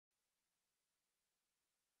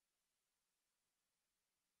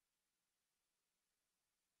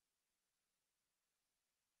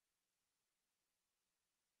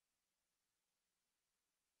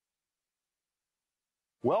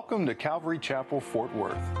Welcome to Calvary Chapel, Fort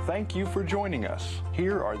Worth. Thank you for joining us.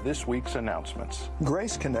 Here are this week's announcements.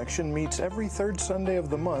 Grace Connection meets every third Sunday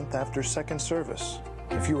of the month after second service.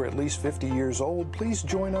 If you are at least 50 years old, please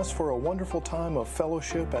join us for a wonderful time of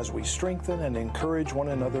fellowship as we strengthen and encourage one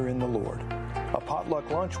another in the Lord. A potluck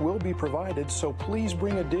lunch will be provided, so please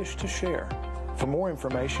bring a dish to share. For more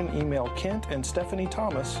information, email Kent and Stephanie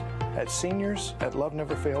Thomas at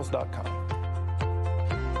seniors@loveneverfails.com.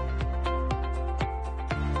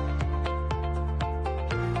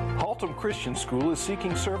 Haltom Christian School is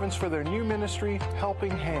seeking servants for their new ministry, Helping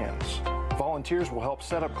Hands. Volunteers will help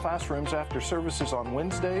set up classrooms after services on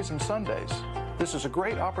Wednesdays and Sundays. This is a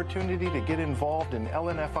great opportunity to get involved in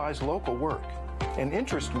LNFI's local work. An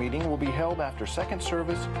interest meeting will be held after second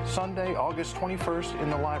service, Sunday, August 21st in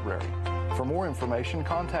the library. For more information,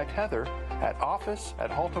 contact Heather at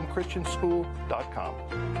office@haltomchristianschool.com.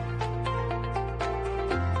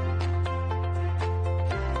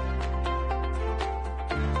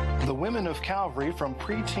 The women of Calvary from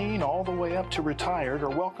preteen all the way up to retired are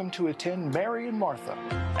welcome to attend Mary and Martha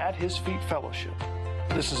at His Feet Fellowship.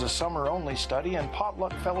 This is a summer-only study and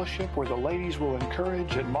potluck fellowship where the ladies will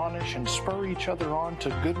encourage, admonish, and spur each other on to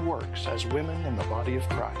good works as women in the body of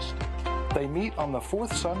Christ. They meet on the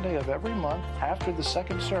fourth Sunday of every month after the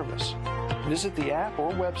second service. Visit the app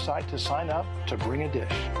or website to sign up to bring a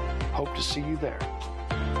dish. Hope to see you there.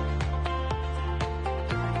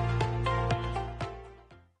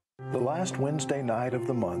 The last Wednesday night of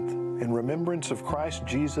the month, in remembrance of Christ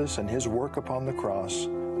Jesus and His work upon the cross,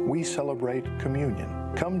 we celebrate communion.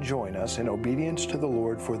 Come join us in obedience to the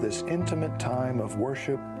Lord for this intimate time of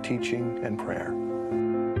worship, teaching, and prayer.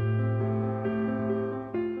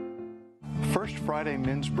 First Friday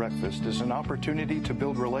Men's Breakfast is an opportunity to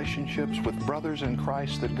build relationships with brothers in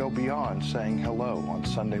Christ that go beyond saying hello on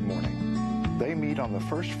Sunday morning. They meet on the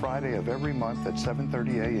first Friday of every month at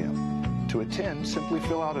 7:30 a.m. To attend, simply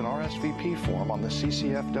fill out an RSVP form on the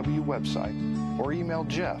CCFW website or email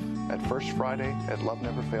Jeff at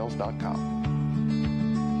firstfriday@loveneverfails.com.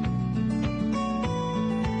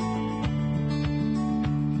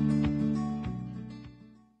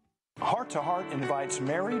 Heart to Heart invites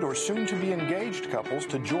married or soon-to-be engaged couples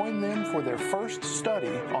to join them for their first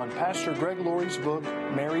study on Pastor Greg Laurie's book,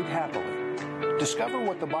 Married Happily. Discover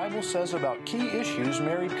what the Bible says about key issues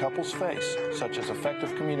married couples face, such as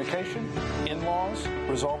effective communication, in-laws,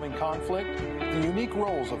 resolving conflict, the unique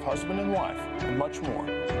roles of husband and wife, and much more.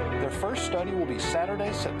 Their first study will be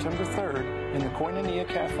Saturday, September 3rd in the Koinonia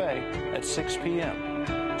Cafe at 6 p.m.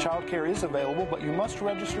 Childcare is available, but you must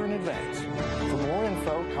register in advance. For more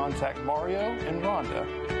info, contact Mario and Rhonda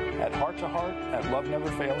at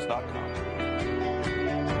hearttoheart@loveneverfails.com.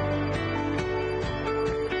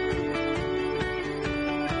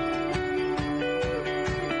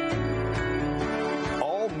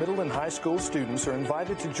 Middle and high school students are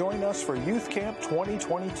invited to join us for Youth Camp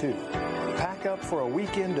 2022. Pack up for a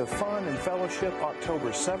weekend of fun and fellowship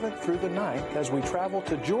October 7th through the 9th as we travel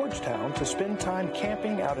to Georgetown to spend time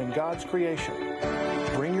camping out in God's creation.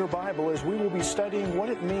 Bring your Bible as we will be studying what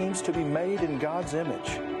it means to be made in God's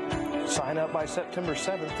image. Sign up by September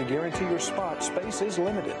 7th to guarantee your spot. Space is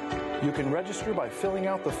limited. You can register by filling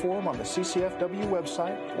out the form on the CCFW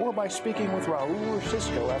website or by speaking with Raul or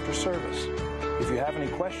Cisco after service. If you have any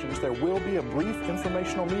questions, there will be a brief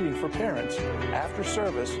informational meeting for parents after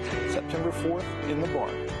service, September 4th in the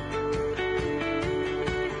barn.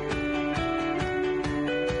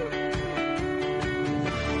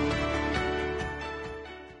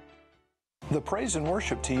 The Praise and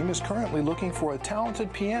Worship team is currently looking for a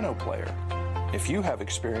talented piano player. If you have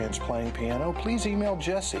experience playing piano, please email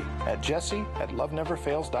Jesse at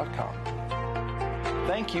jesse@loveneverfails.com.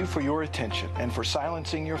 Thank you for your attention and for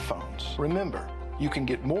silencing your phones. Remember, you can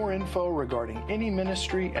get more info regarding any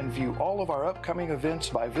ministry and view all of our upcoming events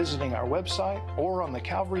by visiting our website or on the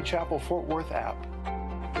Calvary Chapel Fort Worth app.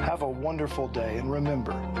 Have a wonderful day, and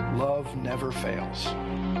remember, love never fails.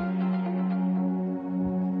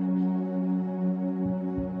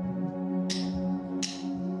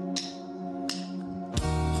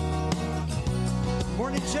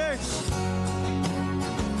 Morning, church.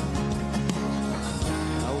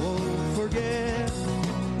 I won't forget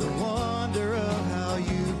the wonder of how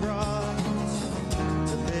you brought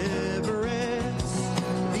deliverance,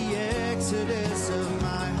 the exodus of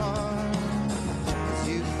my heart. 'Cause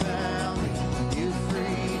you found me, you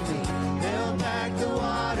freed me, held back the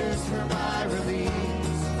waters for my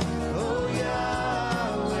release. Oh,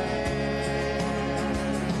 Yahweh,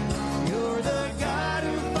 you're the God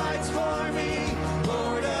who fights for me,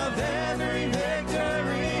 Lord of heaven.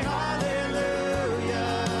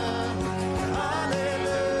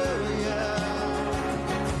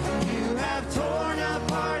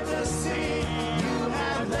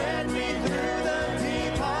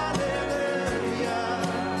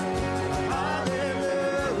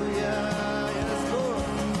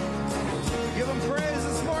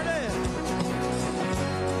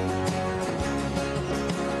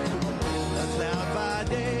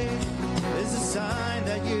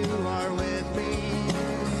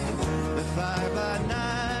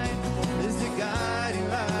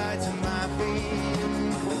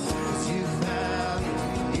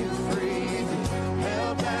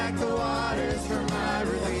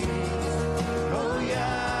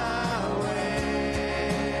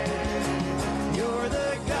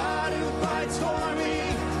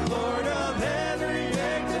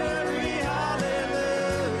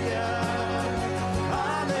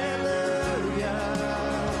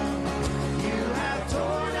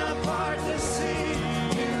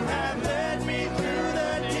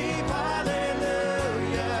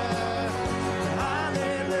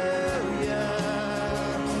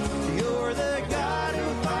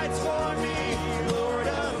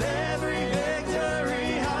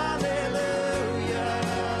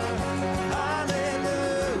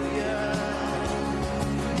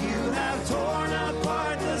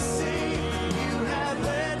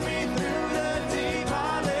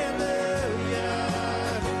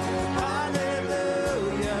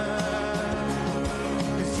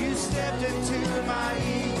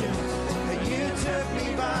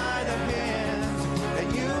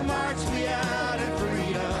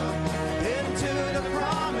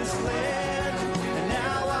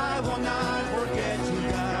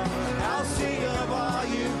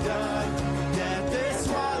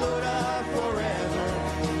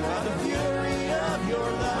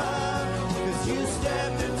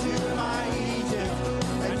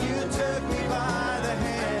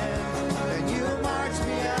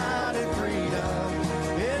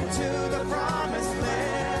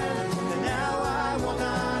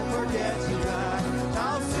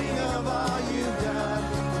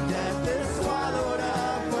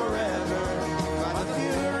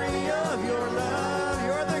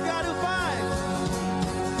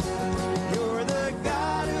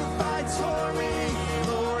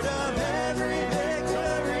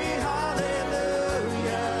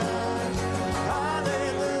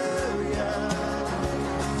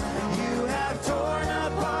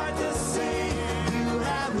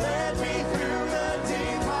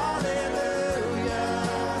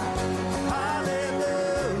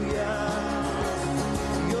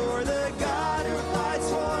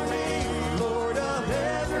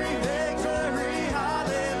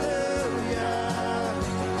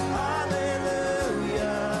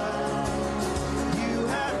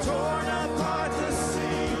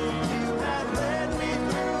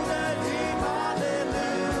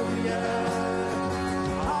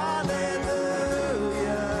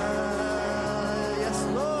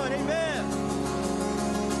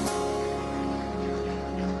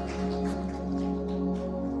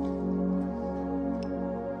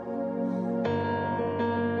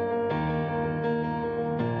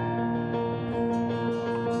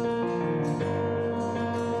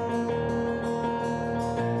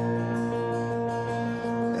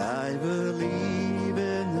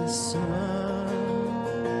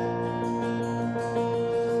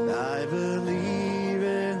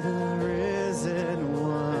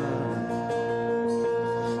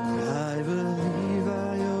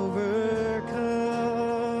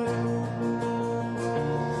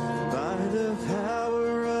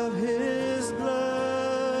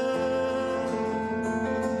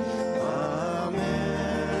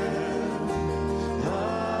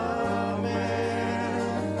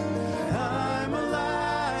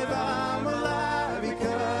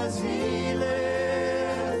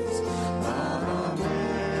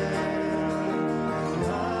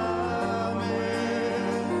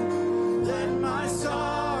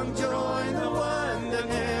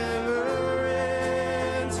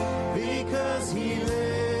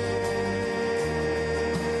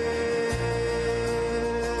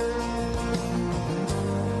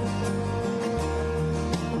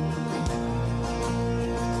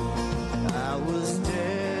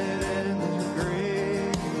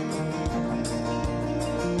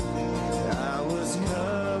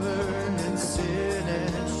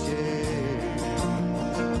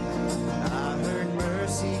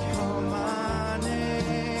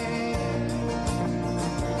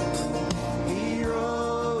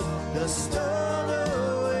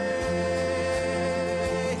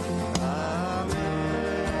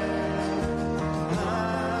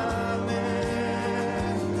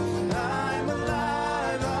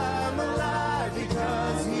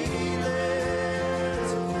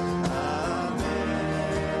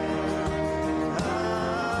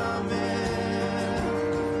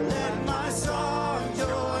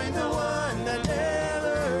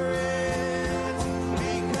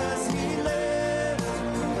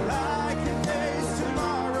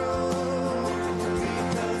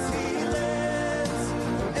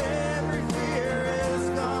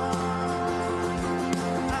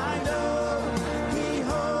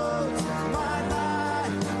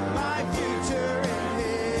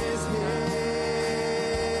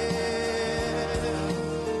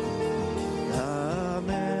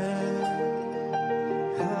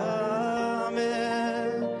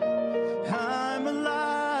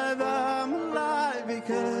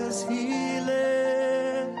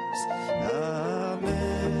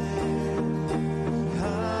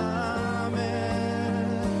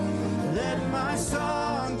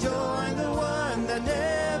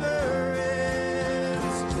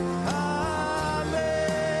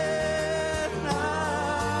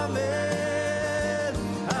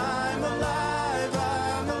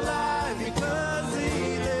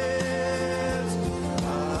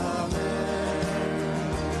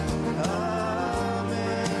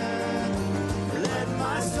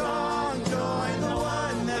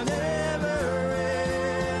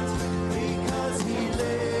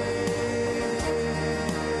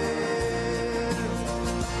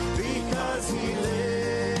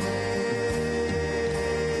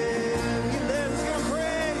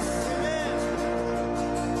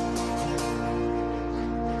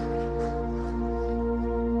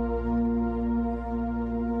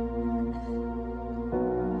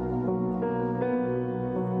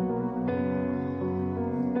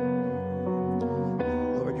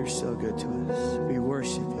 good to us. We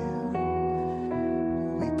worship you.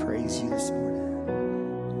 We praise you this morning.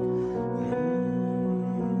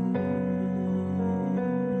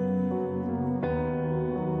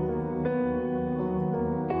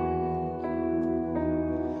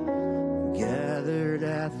 Gathered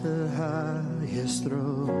at the highest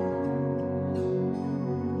throne,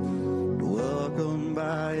 welcomed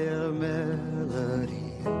by a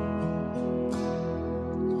melody,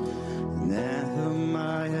 an anthem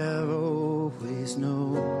I have always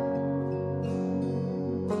known,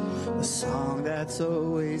 a song that's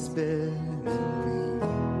always been in me.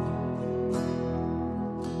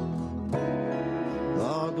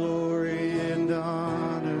 All glory and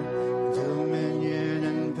honor, dominion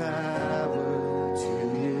and power to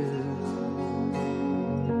you.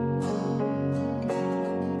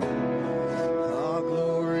 All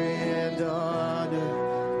glory and honor,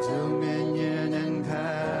 dominion and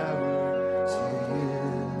power to you.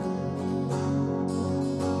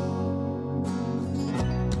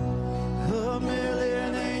 A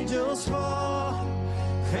million angels fall,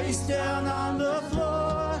 face down on the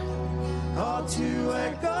floor, all to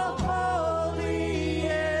echo, holy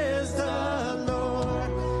is the Lord.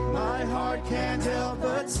 My heart can't help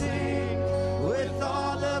but sing, with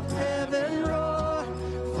all of heaven roar,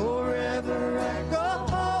 forever echo,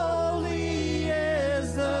 holy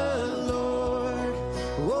is the Lord.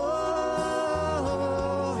 Whoa,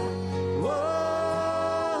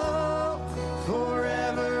 whoa,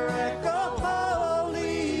 forever echo,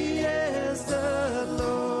 holy is the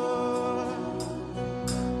Lord.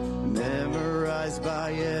 Memorized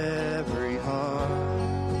by every heart,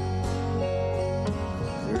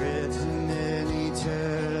 written in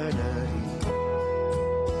eternity,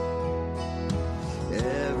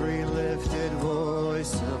 every lifted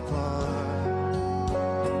voice apart,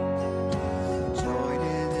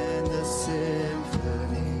 joining in the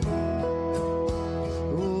symphony.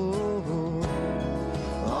 Ooh,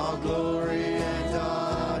 all glory and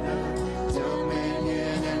honor,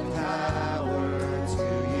 dominion and power to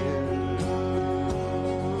you.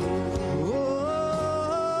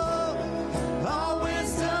 Whoa, all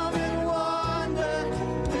wisdom and wonder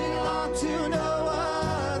belong to no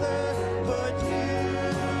other but you.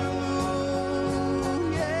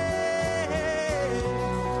 Yeah,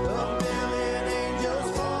 a million angels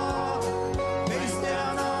fall, face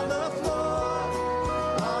down on the floor,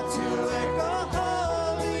 all to echo,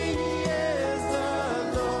 holy is the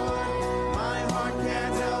Lord. My heart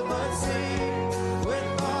can't help but sing, with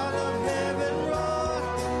all of heaven roar,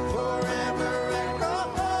 forever echo,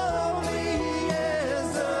 holy is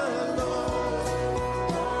the Lord.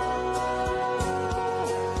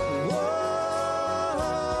 Whoa,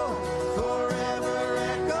 forever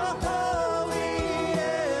echo, holy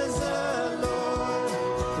is the Lord.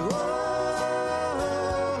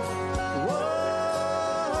 Whoa,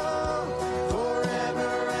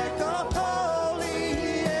 forever echo, holy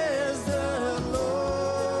is the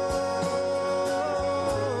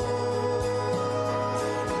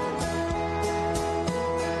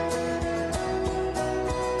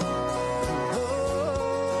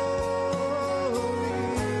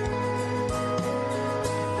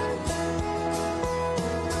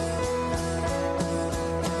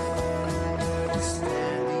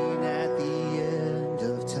Standing at the end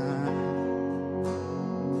of time,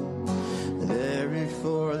 there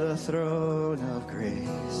before the throne of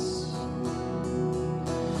grace,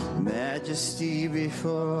 majesty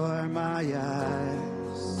before my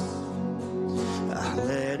eyes, I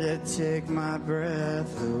let it take my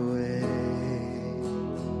breath away.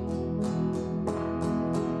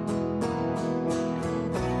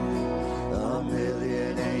 A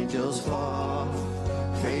million angels fall,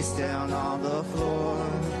 face down on the floor,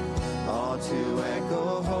 all to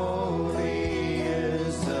echo, holy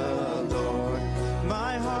is the Lord.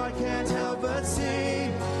 My heart can't help but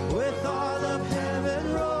sing, with all of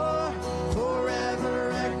heaven roar,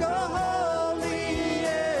 forever echo, holy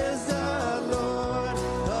is the Lord.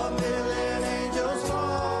 A million angels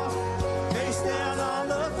fall, face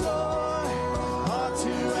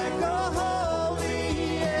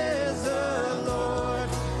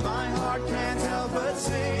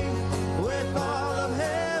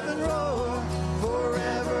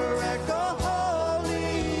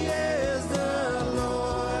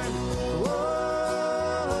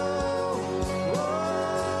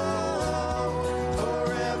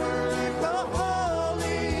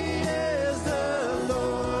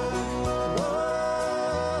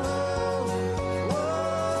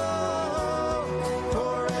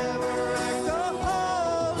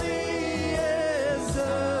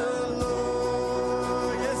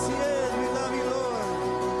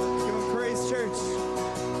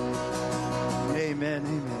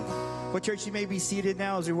church, you may be seated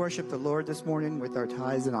now as we worship the Lord this morning with our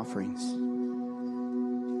tithes and offerings.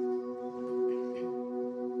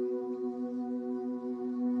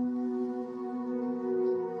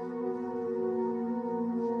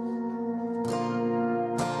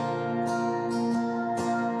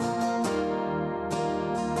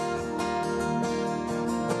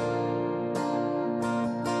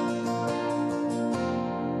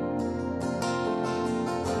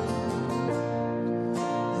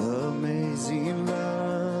 Amazing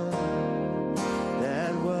love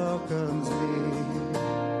that welcomes me,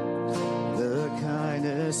 the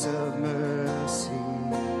kindness of mercy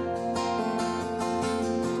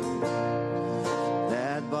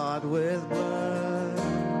that bought with blood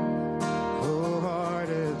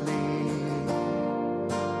wholeheartedly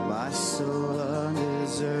my soul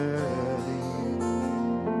undeserving.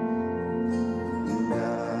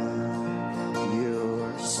 God,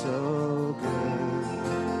 you're so good.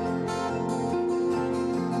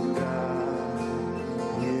 God,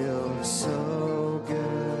 you're so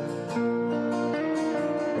good.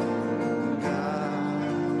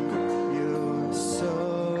 God, you're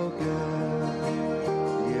so good.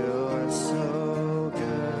 You're so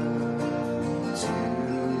good to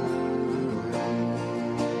me.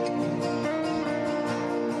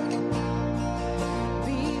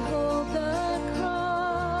 Behold the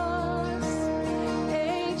cross,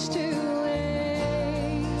 age to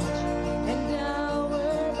age, and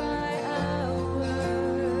hour by hour.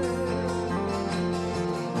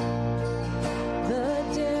 The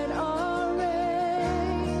dead are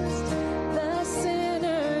raised, the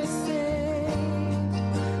sinners saved,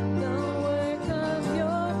 the work of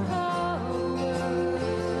your power.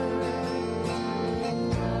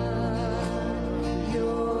 God,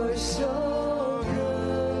 you're so good.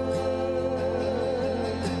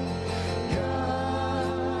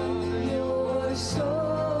 God, you're so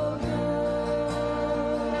good.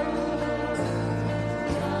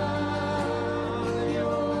 God,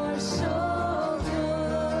 you're so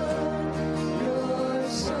good. You're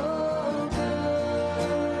so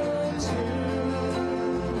good to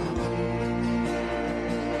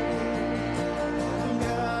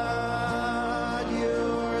God,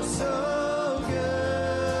 you're so good.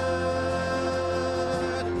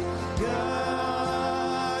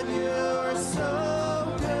 God, you're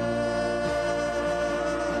so good.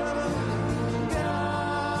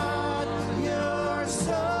 God, you're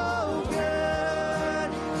so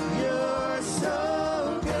good. You're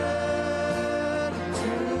so good to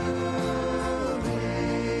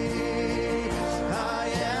me. I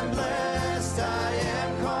am blessed, I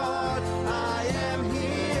am called, I am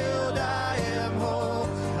healed, I am whole,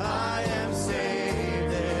 I am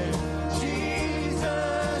saved in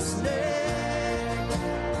Jesus' name.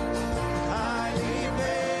 Highly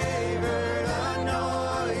favored,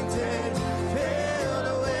 anointed,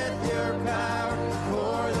 filled with your power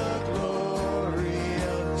for the glory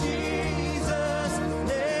of Jesus'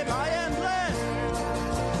 name. I am blessed,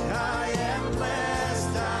 I am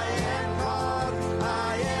blessed, I am called, I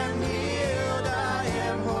am healed, I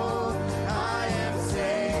am whole, I am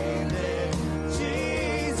saved in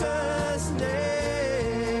Jesus'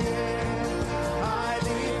 name.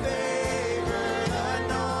 Highly favored,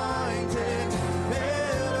 anointed,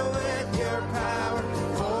 filled with your power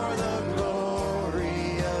for the glory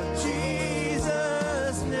of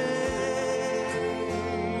Jesus' name.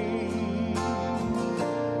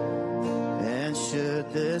 And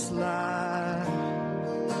should this life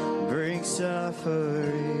bring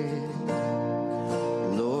suffering,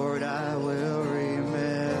 Lord, I will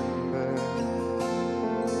remember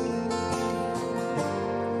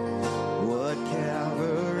what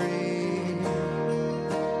Calvary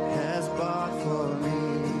has bought for me,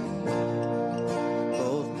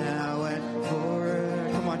 both now and forever.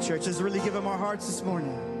 Come on, church, let's really give him our hearts this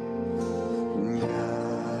morning.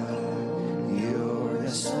 God, you're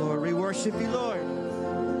Yes, Lord, we worship you, Lord.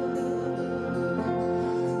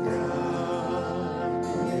 God,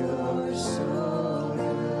 you're so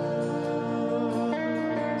good.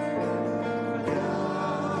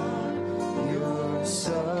 God, you're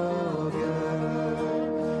so good.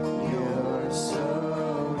 You're so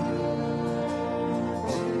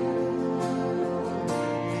good.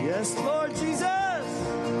 Yes, Lord Jesus.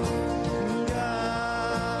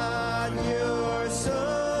 God, you're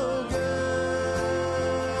so good.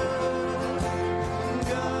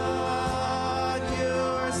 God,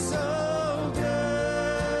 you're so good.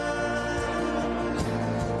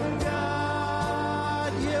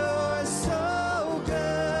 God, you're so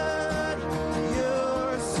good.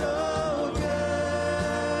 You're so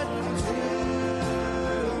good to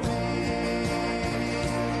me.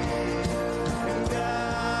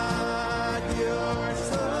 God,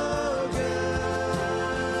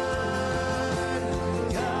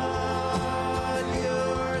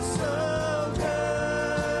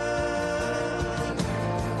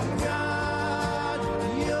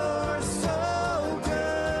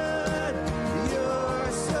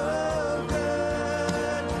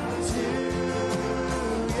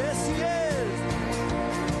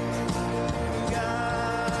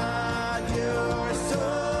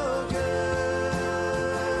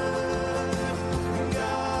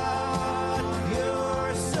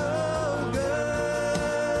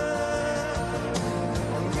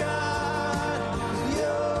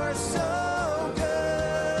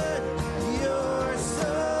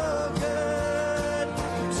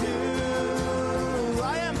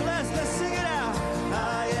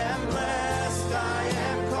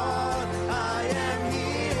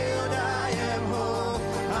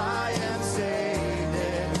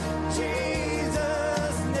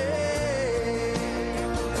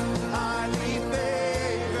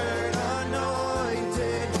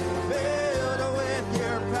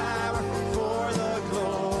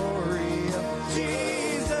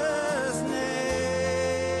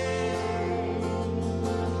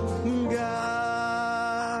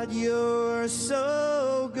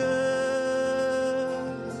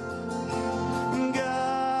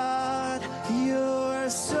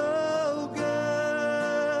 so good.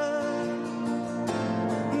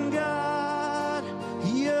 God,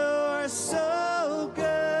 you're so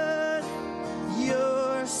good.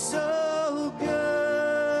 You're so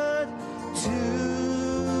good to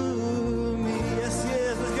me. Yes,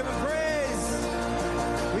 yes. Let's give him praise.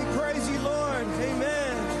 We praise you, Lord.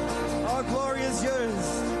 Amen. All glory is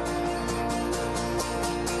yours.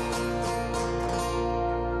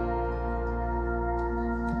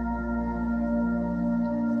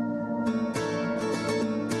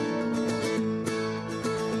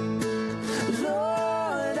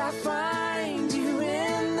 Lord, I find you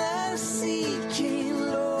in the seeking.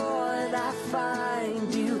 Lord, I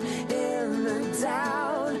find you in the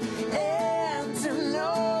doubt. And to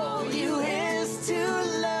know you is to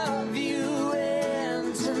love you,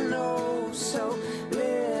 and to know so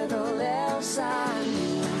little else I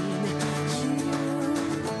need you.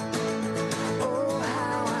 Oh,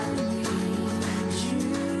 how I need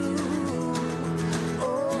you.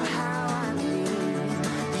 Oh, how I need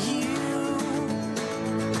you.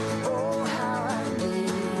 Oh, how I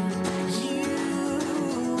need you.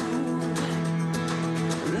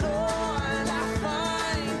 Lord, I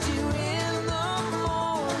find you in the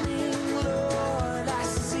morning. Lord, I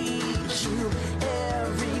seek you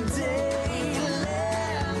every day.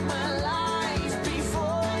 Let my life be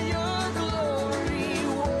for your glory,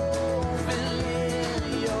 woven in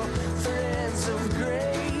your threads of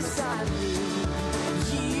grace. I need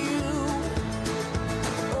you.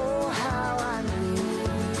 Oh, how I need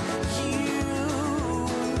you.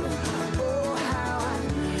 Oh, how I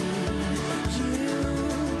need you.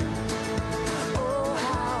 Oh,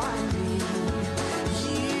 how I need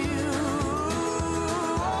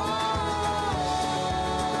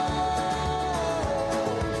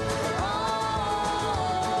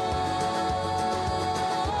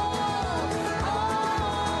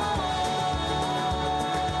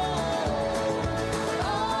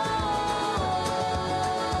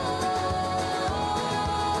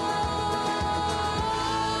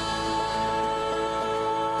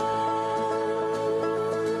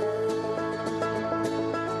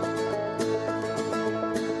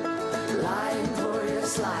Light,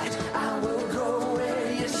 glorious light, I will go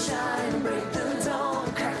where you shine. Break the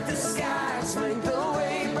dawn, crack the skies, make the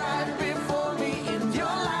way bright before me. In your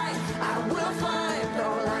light, I will find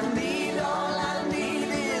all I need. All I need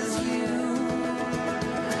is you.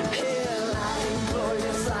 Here, light,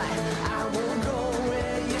 glorious light, I will go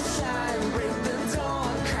where you shine. Break the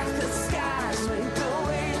dawn, crack the skies, make the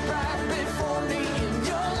way bright before me. In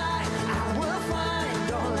your light, I will find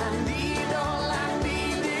all I need. All I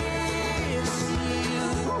need is you.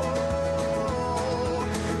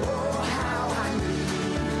 Oh, how I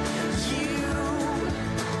need you.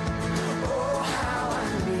 Oh, how I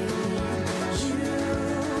need you.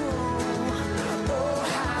 Oh,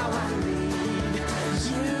 how I need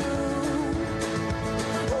you.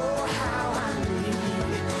 Oh, how I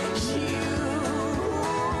need you.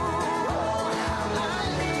 Oh, how I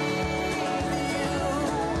need you.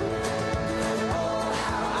 Oh,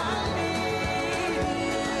 how I need you.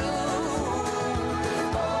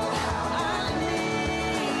 Oh, how I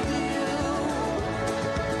need you.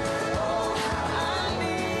 Oh, how I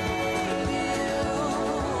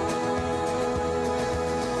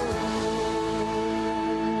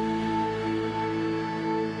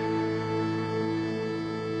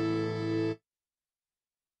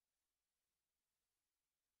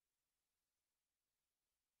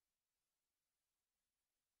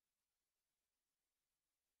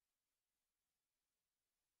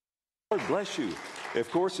Lord bless you.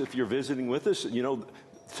 Of course, if you're visiting with us, you know,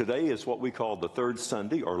 today is what we call the third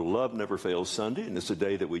Sunday, or Love Never Fails Sunday, and it's a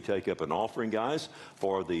day that we take up an offering, guys,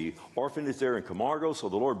 for the orphanage there in Camargo. So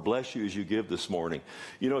the Lord bless you as you give this morning.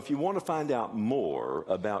 You know, if you want to find out more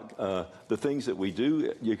about the things that we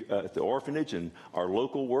do at the orphanage and our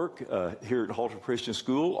local work here at Halter Christian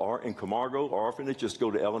School or in Camargo Orphanage, just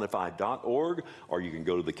go to lnfi.org, or you can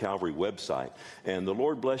go to the Calvary website. And the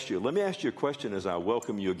Lord bless you. Let me ask you a question as I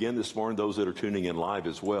welcome you again this morning, those that are tuning in live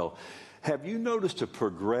as well. Have you noticed a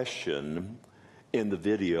progression in the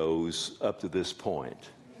videos up to this point?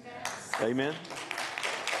 Yes. Amen?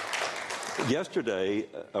 Yesterday,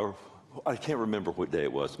 or I can't remember what day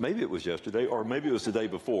it was. Maybe it was yesterday, or maybe it was the day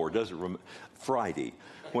before. Friday.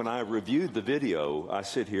 When I reviewed the video, I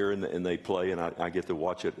sit here and they play, and I get to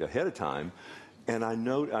watch it ahead of time. And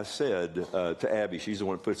I said to Abby, she's the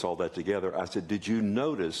one that puts all that together, I said, did you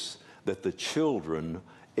notice that the children,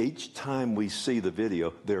 each time we see the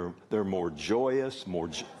video, they're more joyous,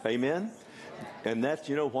 amen? And that's,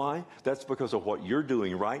 you know why? That's because of what you're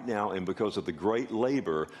doing right now and because of the great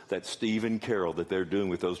labor that Steve and Carol, that they're doing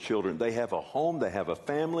with those children. They have a home, they have a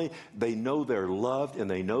family, they know they're loved, and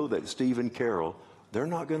they know that Steve and Carol, they're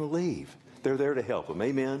not going to leave. They're there to help them.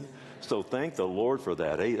 Amen? So thank the Lord for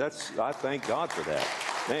that. Hey, I thank God for that.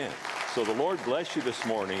 Man. So the Lord bless you this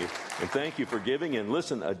morning, and thank you for giving. And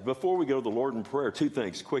listen, before we go to the Lord in prayer, two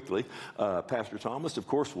things quickly. Pastor Thomas, of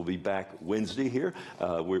course, will be back Wednesday here.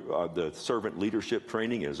 The servant leadership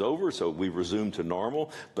training is over, so we resume to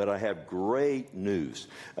normal. But I have great news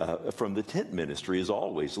from the tent ministry, as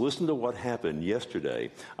always. Listen to what happened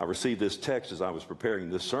yesterday. I received this text as I was preparing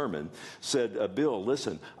this sermon. Said, Bill,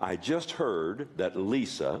 listen, I just heard that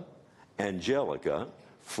Lisa, Angelica,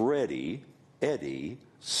 Freddie, Eddie,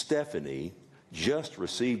 Stephanie just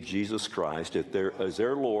received Jesus Christ as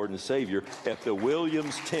their Lord and Savior at the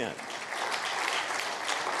Williams tent.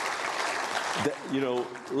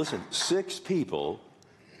 Listen, 6 people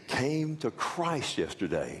came to Christ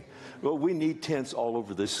yesterday. Well, we need tents all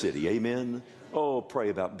over this city. Amen. Oh, pray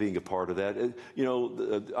about being a part of that.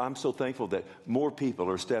 I'm so thankful that more people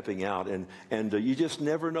are stepping out, and you just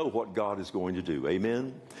never know what God is going to do.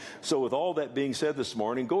 Amen? So with all that being said this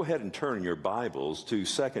morning, go ahead and turn your Bibles to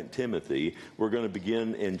 2 Timothy. We're going to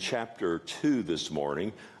begin in chapter 2 this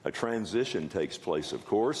morning. A transition takes place, of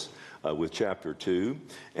course, with chapter 2.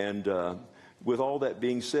 And with all that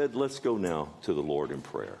being said, let's go now to the Lord in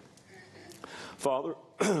prayer. Father,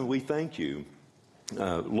 we thank you.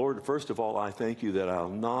 Lord, first of all, I thank you that I'll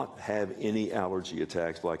not have any allergy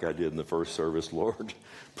attacks like I did in the first service. Lord,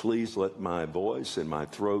 please let my voice and my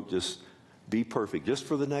throat just be perfect, just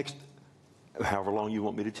for the next however long you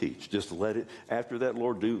want me to teach. Just let it, after that,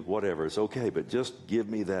 Lord, do whatever. It's okay, but just give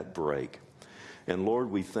me that break. And Lord,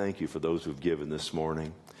 we thank you for those who've given this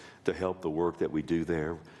morning to help the work that we do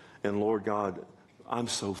there. And Lord God, I'm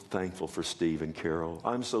so thankful for Steve and Carol.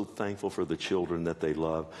 I'm so thankful for the children that they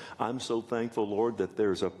love. I'm so thankful, Lord, that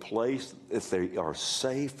there's a place that they are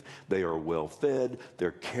safe, they are well fed,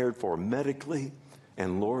 they're cared for medically,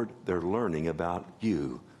 and Lord, they're learning about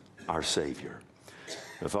you, our Savior.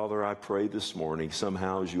 And Father, I pray this morning,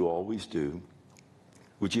 somehow, as you always do,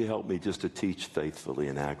 would you help me just to teach faithfully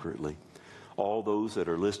and accurately? All those that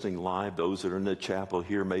are listening live, those that are in the chapel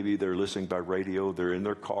here, maybe they're listening by radio, they're in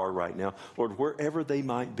their car right now. Lord, wherever they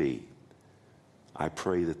might be, I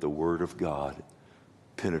pray that the Word of God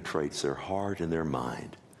penetrates their heart and their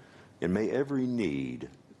mind. And may every need,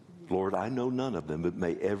 Lord, I know none of them, but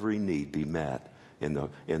may every need be met in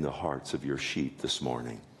the hearts of your sheep this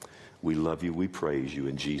morning. We love you, we praise you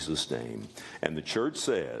in Jesus' name. And the church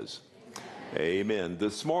says, amen.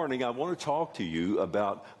 This morning, I want to talk to you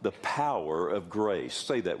about the power of grace.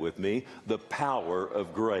 Say that with me, the power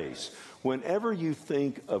of grace. Whenever you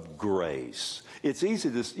think of grace, it's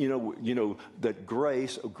easy to, that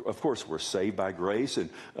grace, of course, we're saved by grace and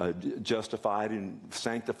justified and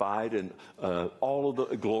sanctified and all of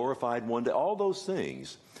the glorified one day, all those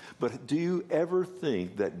things. But do you ever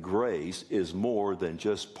think that grace is more than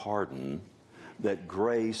just pardon, that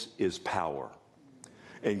grace is power?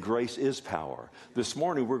 And grace is power. This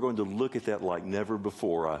morning, we're going to look at that like never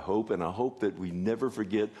before, I hope. And I hope that we never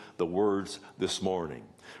forget the words this morning.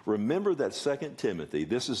 Remember that 2 Timothy,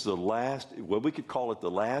 this is the last, well, we could call it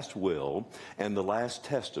the last will and the last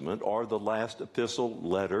testament, or the last epistle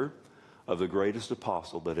letter of the greatest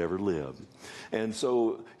apostle that ever lived. And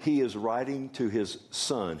so he is writing to his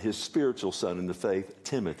son, his spiritual son in the faith,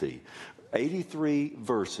 Timothy. 83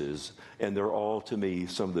 verses, and they're all, to me,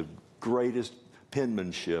 some of the greatest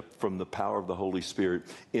penmanship from the power of the Holy Spirit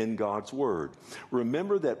in God's Word.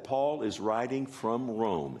 Remember that Paul is writing from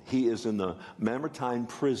Rome. He is in the Mamertine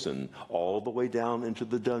prison all the way down into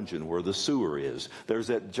the dungeon where the sewer is. There's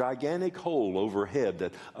that gigantic hole overhead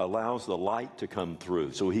that allows the light to come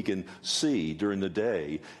through so he can see during the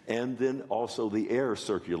day, and then also the air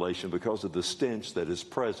circulation because of the stench that is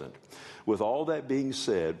present. With all that being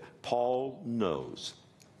said, Paul knows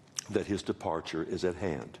that his departure is at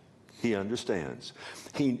hand. He understands.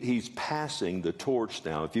 He's passing the torch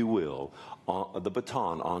now, if you will, the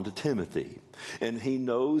baton on to Timothy. And he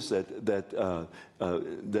knows that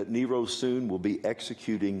Nero soon will be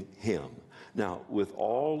executing him. Now, with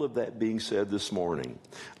all of that being said this morning,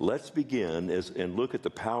 let's begin and look at the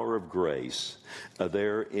power of grace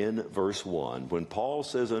there in verse 1. When Paul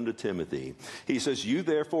says unto Timothy, he says, "You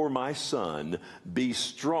therefore, my son, be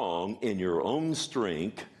strong in your own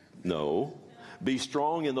strength." No. Be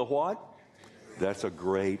strong in the what? That's a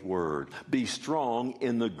great word. Be strong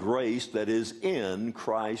in the grace that is in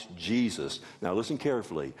Christ Jesus. Now listen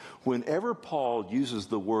carefully. Whenever Paul uses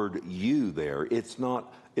the word you there, it's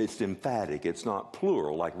emphatic. It's not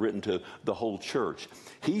plural, like written to the whole church.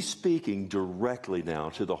 He's speaking directly now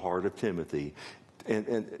to the heart of Timothy.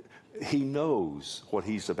 And he knows what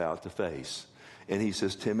he's about to face. And he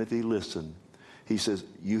says, Timothy, listen. He says,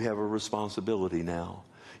 you have a responsibility now.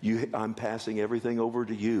 I'm passing everything over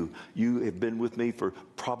to you. You have been with me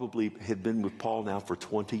probably had been with Paul now for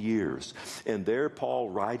 20 years. And there Paul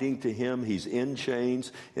writing to him, he's in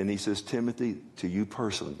chains, and he says, Timothy, to you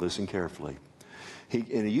personally, listen carefully. He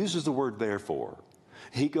uses the word therefore.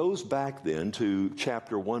 He goes back then to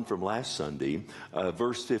chapter 1 from last Sunday,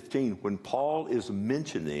 verse 15, when Paul is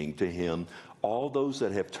mentioning to him all those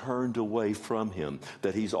that have turned away from him,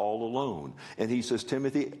 that he's all alone. And he says,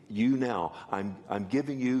 Timothy, you now, I'm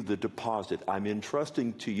giving you the deposit. I'm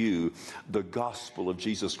entrusting to you the gospel of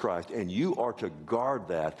Jesus Christ. And you are to guard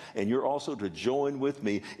that. And you're also to join with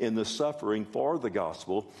me in the suffering for the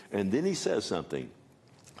gospel. And then he says something.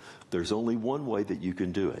 There's only one way that you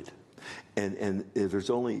can do it. And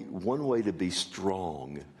there's only one way to be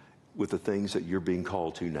strong with the things that you're being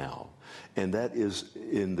called to now. And that is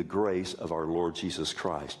in the grace of our Lord Jesus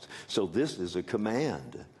Christ. So this is a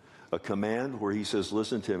command where he says,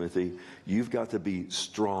 listen, Timothy, you've got to be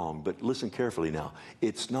strong. But listen carefully now.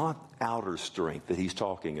 It's not outer strength that he's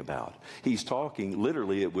talking about. He's talking,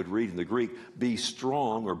 literally it would read in the Greek, be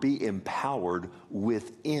strong or be empowered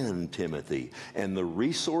within Timothy. And the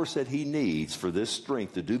resource that he needs for this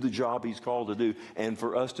strength to do the job he's called to do and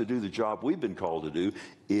for us to do the job we've been called to do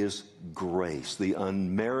is grace, the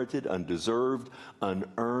unmerited, undeserved,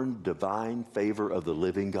 unearned divine favor of the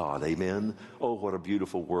living God. Amen? Oh, what a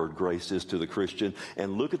beautiful word grace is to the Christian.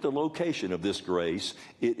 And look at the location of this grace.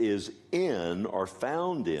 It is in or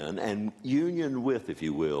found in and union with, if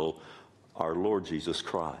you will, our Lord Jesus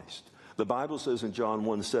Christ. The Bible says in John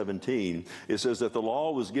 1:17, it says that the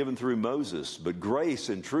law was given through Moses, but grace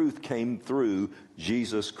and truth came through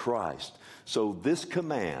Jesus Christ. So this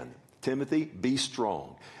command, Timothy, be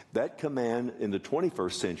strong. That command in the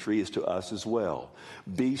 21st century is to us as well.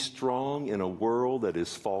 Be strong in a world that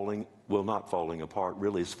is falling, well, not falling apart,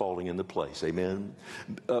 really is falling into place. Amen?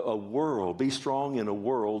 Be strong in a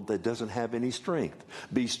world that doesn't have any strength.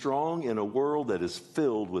 Be strong in a world that is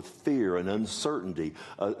filled with fear and uncertainty.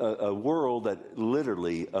 A world that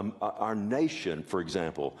literally, our nation, for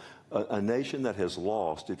example, a nation that has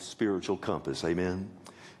lost its spiritual compass. Amen?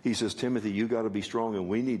 He says, Timothy, you got to be strong, and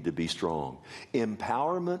we need to be strong.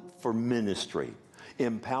 Empowerment for ministry,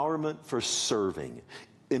 empowerment for serving,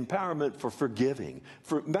 empowerment for forgiving.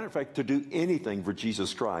 Matter of fact, to do anything for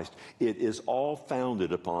Jesus Christ, it is all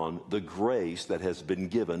founded upon the grace that has been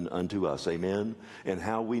given unto us. Amen? And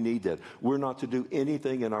how we need that. We're not to do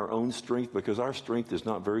anything in our own strength because our strength is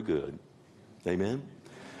not very good. Amen?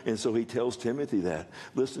 And so he tells Timothy that.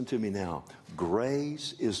 Listen to me now.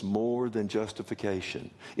 Grace is more than justification.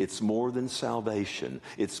 It's more than salvation.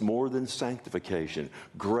 It's more than sanctification.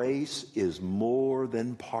 Grace is more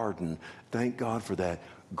than pardon. Thank God for that.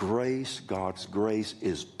 Grace, God's grace,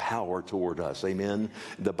 is power toward us. Amen.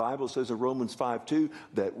 The Bible says in Romans 5:2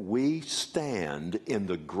 that we stand in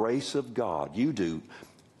the grace of God. You do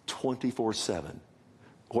 24/7.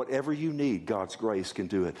 Whatever you need, God's grace can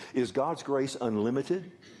do it. Is God's grace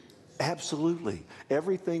unlimited? Absolutely.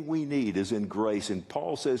 Everything we need is in grace. And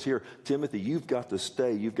Paul says here, Timothy, you've got to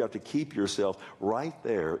stay. You've got to keep yourself right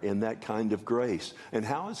there in that kind of grace. And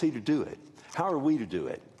how is he to do it? How are we to do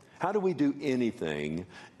it? How do we do anything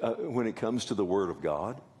when it comes to the Word of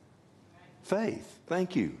God? Faith.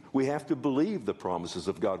 Thank you. We have to believe the promises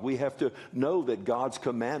of God. We have to know that God's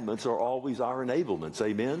commandments are always our enablements.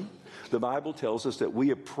 Amen? The Bible tells us that we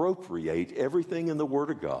appropriate everything in the Word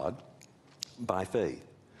of God by faith.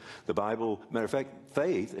 The Bible, matter of fact,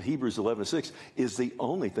 faith, Hebrews 11:6, is the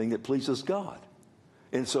only thing that pleases God.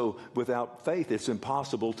 And so without faith, it's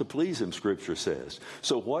impossible to please him, Scripture says.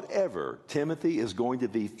 So whatever Timothy is going to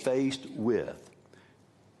be faced with,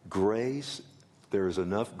 grace, there is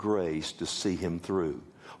enough grace to see him through.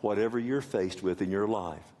 Whatever you're faced with in your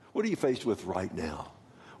life, what are you faced with right now?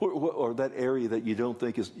 Or that area that you don't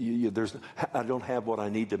think is, I don't have what I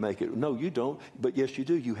need to make it. No, you don't. But yes, you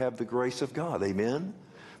do. You have the grace of God. Amen?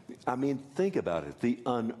 I mean, think about it. The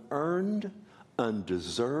unearned,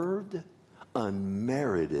 undeserved,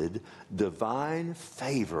 unmerited, divine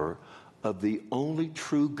favor of the only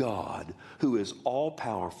true God who is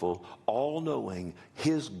all-powerful, all-knowing.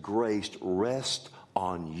 His grace rests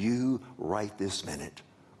on you right this minute.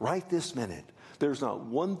 Right this minute. There's not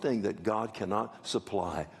one thing that God cannot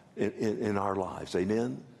supply in our lives.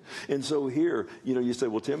 Amen? And so here, you say,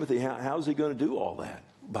 well, Timothy, how's he going to do all that?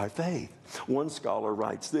 By faith. One scholar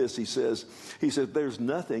writes this. He says, there's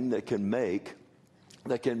nothing that can make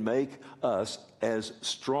us as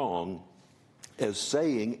strong as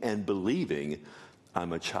saying and believing,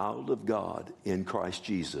 I'm a child of God in Christ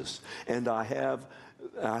Jesus, and I have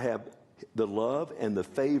the love and the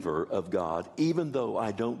favor of God, even though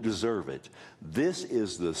I don't deserve it. This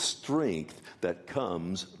is the strength that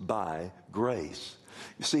comes by grace.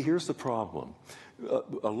 You see, here's the problem.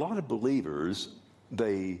 A lot of believers,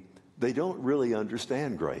 they don't really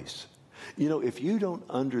understand grace. If you don't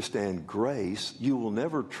understand grace, you will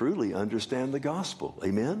never truly understand the gospel.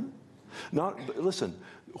 Amen? Listen,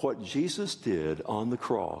 what Jesus did on the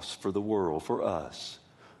cross for the world, for us,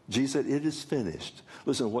 Jesus said, it is finished.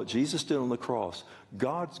 Listen, what Jesus did on the cross,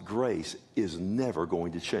 God's grace is never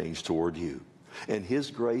going to change toward you. And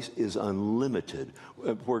his grace is unlimited.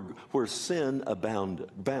 Where sin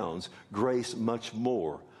abounds, grace much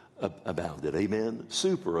more abounded. Amen?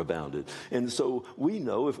 Super abounded. And so we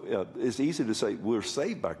know, it's easy to say we're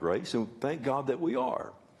saved by grace, and thank God that we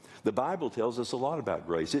are. The Bible tells us a lot about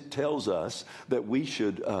grace. It tells us that we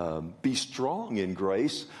should be strong in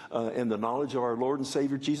grace and the knowledge of our Lord and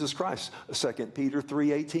Savior Jesus Christ. 2 Peter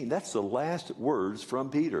 3:18. That's the last words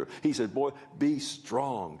from Peter. He said, boy, be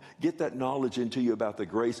strong. Get that knowledge into you about the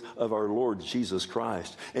grace of our Lord Jesus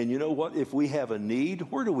Christ. And you know what? If we have a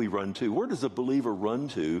need, where do we run to? Where does a believer run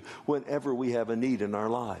to whenever we have a need in our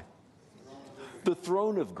life? The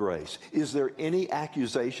throne of grace. Is there any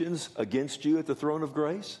accusations against you at the throne of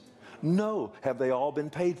grace? No. Have they all been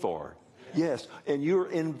paid for? Yes. And you're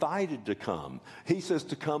invited to come. He says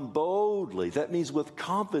to come boldly. That means with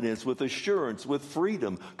confidence, with assurance, with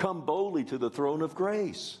freedom. Come boldly to the throne of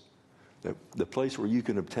grace. The place where you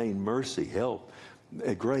can obtain mercy, help,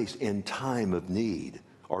 grace in time of need,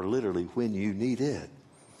 or literally when you need it.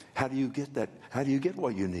 How do you get that? How do you get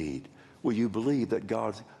what you need? Well, you believe that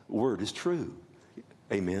God's word is true.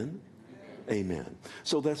 Amen? Amen.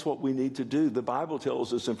 So that's what we need to do. The Bible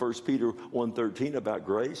tells us in 1 Peter 1:13 about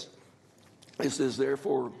grace. It says,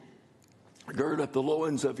 therefore, gird up the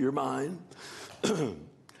loins of your mind,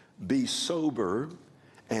 be sober,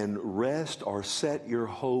 and rest or set your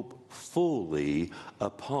hope fully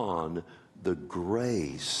upon the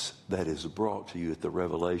grace that is brought to you at the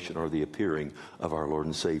revelation or the appearing of our Lord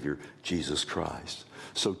and Savior, Jesus Christ.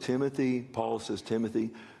 So Timothy, Paul says, Timothy,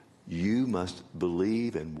 you must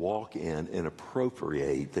believe and walk in and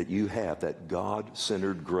appropriate that you have that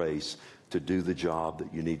God-centered grace to do the job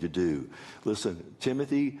that you need to do. Listen,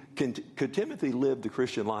 Timothy, could Timothy live the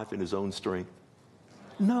Christian life in his own strength?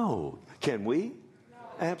 No. Can we? No.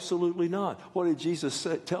 Absolutely not. What did Jesus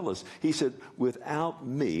tell us? He said, without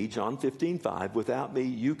me, John 15:5, without me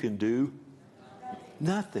you can do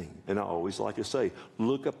nothing. And I always like to say,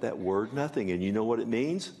 look up that word nothing, and you know what it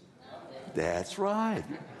means? Nothing. That's right.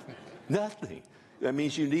 Nothing. That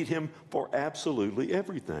means you need him for absolutely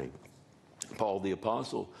everything. Paul the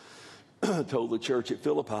Apostle told the church at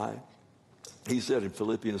Philippi, he said in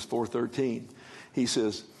Philippians 4:13, he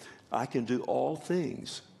says, I can do all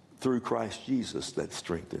things through Christ Jesus that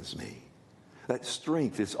strengthens me. That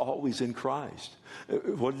strength is always in Christ.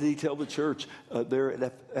 What did he tell the church there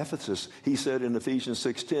at Ephesus? He said in Ephesians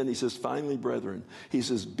 6:10, he says, finally, brethren, he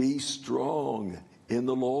says, be strong in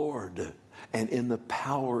the Lord and in the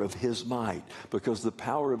power of his might, because the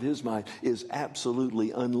power of his might is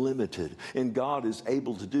absolutely unlimited. And God is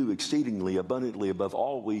able to do exceedingly abundantly above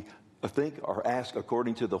all we think or ask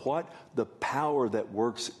according to the what? The power that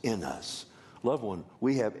works in us. Loved one,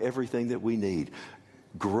 we have everything that we need.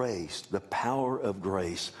 Grace, the power of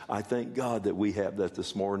grace. I thank God that we have that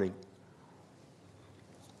this morning.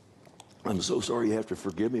 I'm so sorry you have to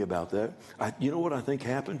forgive me about that. You know what I think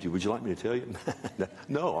happened? Would you like me to tell you?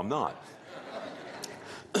 No, I'm not.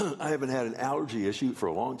 I haven't had an allergy issue for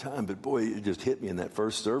a long time, but boy, it just hit me in that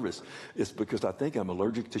first service. It's because I think I'm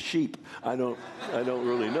allergic to sheep. I don't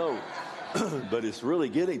really know, but it's really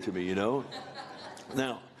getting to me, you know.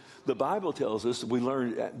 Now, the Bible tells us, we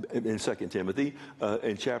learned in 2 Timothy,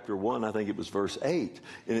 in chapter 1, I think it was verse 8,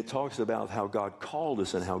 and it talks about how God called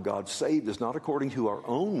us and how God saved us, not according to our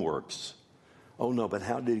own works. Oh, no, but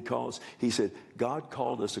how did he call us? He said, God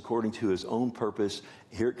called us according to his own purpose.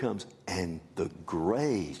 Here it comes. And the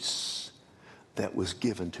grace that was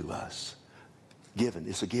given to us. Given,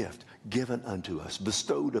 it's a gift. Given unto us,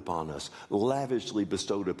 bestowed upon us, lavishly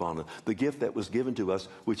bestowed upon us. The gift that was given to us,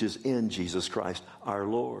 which is in Jesus Christ, our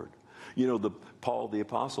Lord. You know, Paul the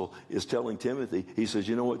apostle is telling Timothy, he says,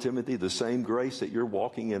 you know what, Timothy, the same grace that you're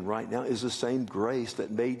walking in right now is the same grace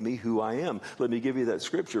that made me who I am. Let me give you that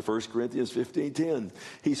scripture, 1 Corinthians 15:10.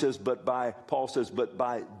 He says, Paul says, but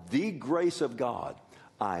by the grace of God,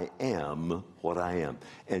 I am what I am.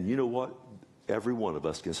 And you know what? Every one of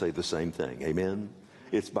us can say the same thing. Amen?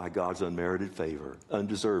 It's by God's unmerited favor,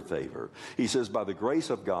 undeserved favor. He says, by the grace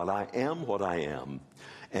of God, I am what I am.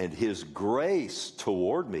 And his grace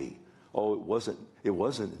toward me, oh, it wasn't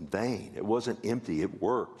in vain. It wasn't empty. It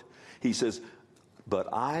worked. He says, but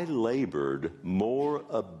I labored more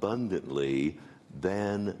abundantly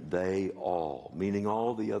than they all, meaning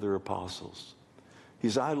all the other apostles. He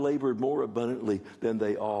says, I labored more abundantly than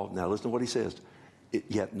they all. Now listen to what he says.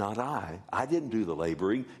 Yet not I. I didn't do the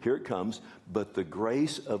laboring. Here it comes. But the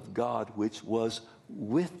grace of God which was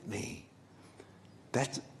with me.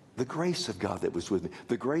 That's the grace of God that was with me.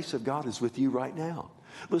 The grace of God is with you right now.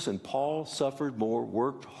 Listen, Paul suffered more,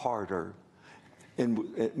 worked harder,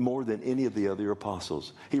 and more than any of the other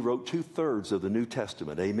apostles. He wrote 2/3 of the New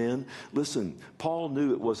Testament. Amen? Listen, Paul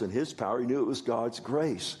knew it wasn't his power. He knew it was God's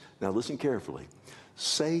grace. Now listen carefully.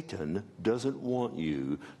 Satan doesn't want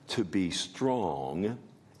you to be strong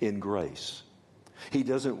in grace. He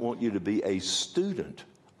doesn't want you to be a student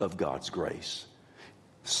of God's grace.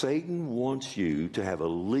 Satan wants you to have a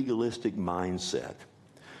legalistic mindset.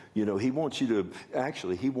 You know, he wants you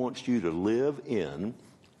to live in,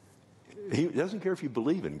 he doesn't care if you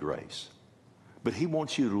believe in grace, but he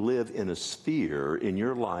wants you to live in a sphere in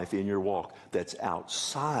your life, in your walk, that's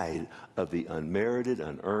outside of the unmerited,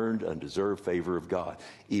 unearned, undeserved favor of God,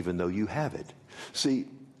 even though you have it. See,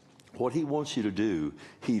 what he wants you to do,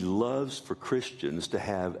 he loves for Christians to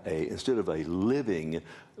have instead of a living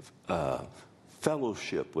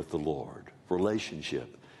fellowship with the Lord,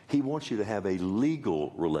 relationship, he wants you to have a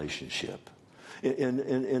legal relationship.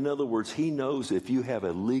 In other words, he knows if you have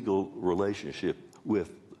a legal relationship with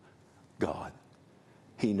God,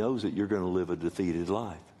 he knows that you're going to live a defeated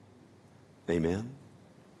life. Amen?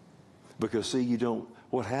 Because see,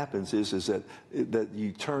 what happens is that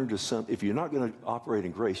you turn to if you're not going to operate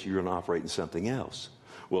in grace, you're going to operate in something else.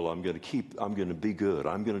 Well, I'm going to be good.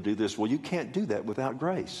 I'm going to do this. Well, you can't do that without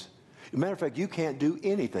grace. As a matter of fact, you can't do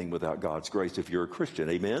anything without God's grace if you're a Christian.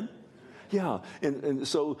 Amen? Yeah. And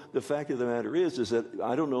so the fact of the matter is that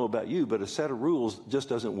I don't know about you, but a set of rules just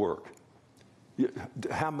doesn't work.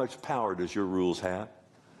 How much power does your rules have?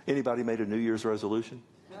 Anybody made a New Year's resolution?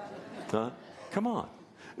 Huh? Come on.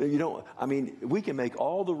 We can make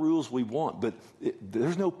all the rules we want, but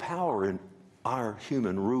there's no power in our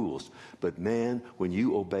human rules. But man, when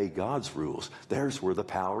you obey God's rules, there's where the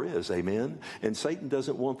power is. Amen? And Satan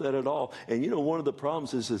doesn't want that at all. And one of the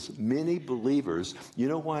problems is many believers, you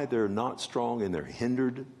know why they're not strong and they're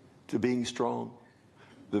hindered to being strong?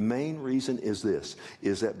 The main reason is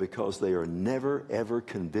that because they are never, ever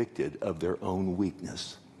convicted of their own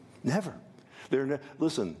weakness. Never.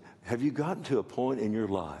 Listen, have you gotten to a point in your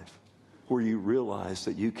life where you realize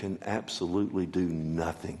that you can absolutely do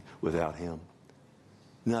nothing without him?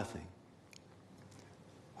 Nothing.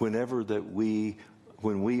 When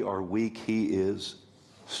we are weak, he is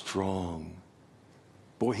strong.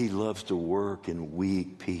 Boy, he loves to work in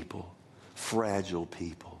weak people, fragile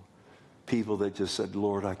people. People that just said,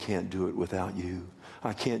 Lord, I can't do it without you.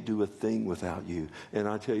 I can't do a thing without you. And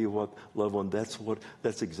I tell you what, loved one,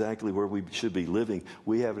 that's exactly where we should be living.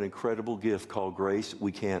 We have an incredible gift called grace.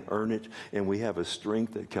 We can't earn it, and we have a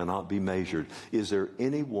strength that cannot be measured. Is there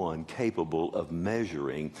anyone capable of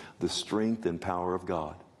measuring the strength and power of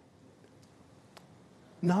God?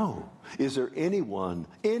 No. Is there anyone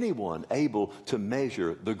able to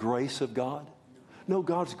measure the grace of God? No,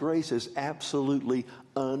 God's grace is absolutely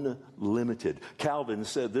unlimited. Calvin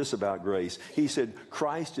said this about grace. He said,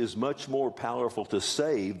 Christ is much more powerful to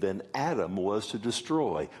save than Adam was to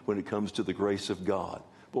destroy when it comes to the grace of God.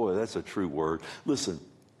 Boy, that's a true word. Listen,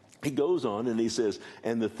 he goes on and he says,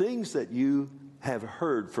 and the things that you have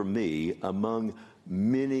heard from me among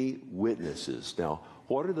many witnesses. Now,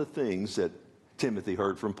 what are the things that Timothy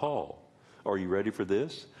heard from Paul? Are you ready for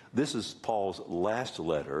this? This is Paul's last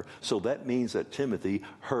letter, so that means that Timothy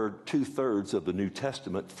heard 2/3 of the New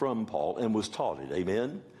Testament from Paul and was taught it.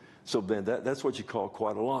 Amen? So then that's what you call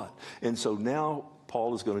quite a lot. And so now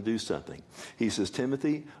Paul is going to do something. He says,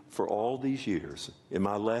 Timothy, for all these years, in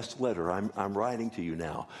my last letter, I'm writing to you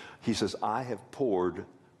now. He says, I have poured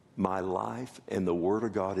my life and the Word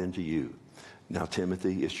of God into you. Now,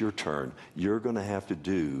 Timothy, it's your turn. You're going to have to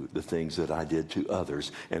do the things that I did to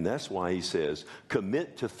others. And that's why he says,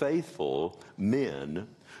 commit to faithful men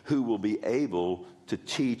who will be able to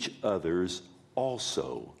teach others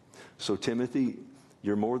also. So, Timothy,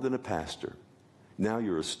 you're more than a pastor. Now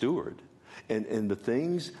you're a steward. And the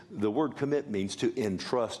things, the word commit means to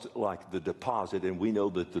entrust, like the deposit, and we know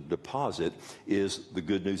that the deposit is the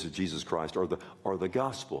good news of Jesus Christ, or the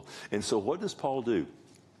gospel. And so what does Paul do?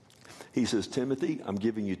 He says, Timothy, I'm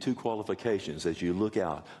giving you two qualifications as you look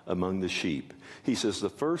out among the sheep. He says the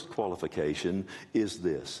first qualification is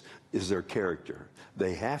this, is their character.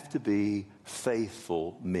 They have to be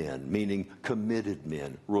faithful men, meaning committed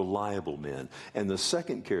men, reliable men. And the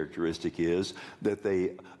second characteristic is that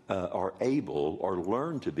they are able or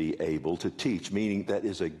learn to be able to teach, meaning that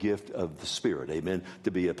is a gift of the Spirit, amen,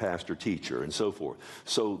 to be a pastor, teacher, and so forth.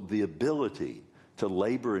 So the ability to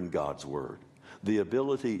labor in God's Word, the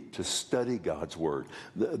ability to study God's Word,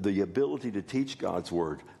 the ability to teach God's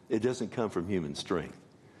Word, it doesn't come from human strength.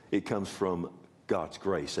 It comes from God's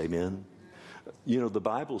grace, amen? You know, the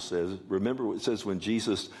Bible says, remember what it says when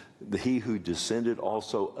Jesus, he who descended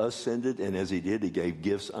also ascended, and as he did, he gave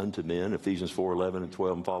gifts unto men, Ephesians 4:11 and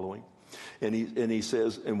 12 and following. And he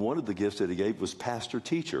says, and one of the gifts that he gave was pastor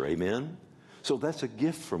teacher, amen? So that's a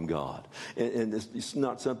gift from God. And it's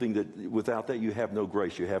not something that without that you have no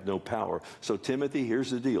grace, you have no power. So Timothy,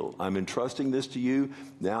 here's the deal. I'm entrusting this to you.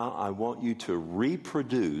 Now I want you to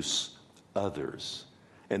reproduce others.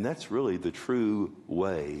 And that's really the true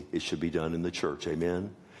way it should be done in the church,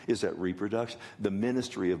 amen? Is that reproduction, the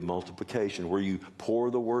ministry of multiplication, where you pour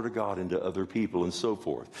the Word of God into other people and so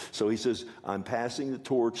forth. So he says, I'm passing the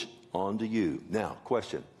torch on to you. Now,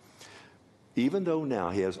 question. Even though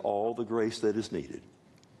now he has all the grace that is needed,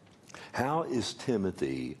 how is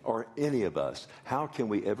Timothy, or any of us, how can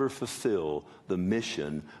we ever fulfill the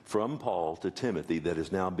mission from Paul to Timothy that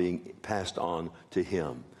is now being passed on to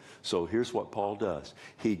him? So here's what Paul does.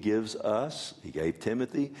 He gives us, he gave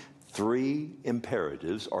Timothy, 3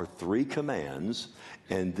 imperatives or 3 commands,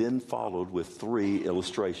 and then followed with 3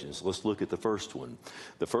 illustrations. Let's look at the first one.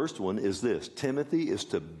 The first one is this. Timothy is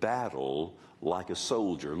to battle like a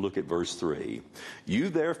soldier. Look at verse 3. You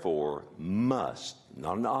therefore must,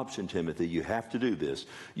 not an option, Timothy, you have to do this.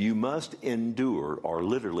 You must endure, or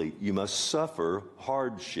literally, you must suffer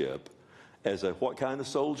hardship as a what kind of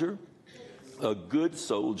soldier? A good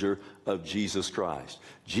soldier of Jesus Christ.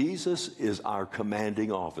 Jesus is our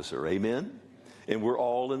commanding officer. Amen? And we're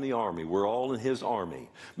all in the army. We're all in his army.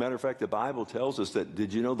 Matter of fact, the Bible tells us that,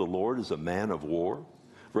 did you know the Lord is a man of war?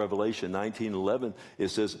 Revelation 19:11, it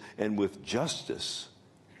says, and with justice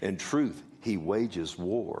and truth, he wages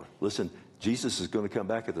war. Listen, Jesus is going to come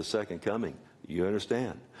back at the second coming. You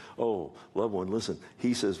understand? Oh, loved one, listen.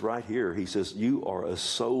 He says right here, he says, you are a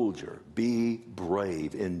soldier. Be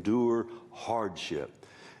brave. Endure hardship.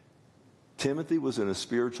 Timothy was in a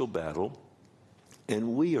spiritual battle,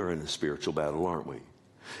 and we are in a spiritual battle, aren't we?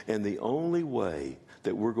 And the only way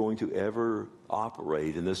that we're going to ever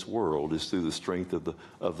operate in this world is through the strength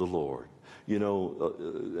of the Lord. You know,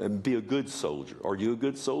 and be a good soldier. Are you a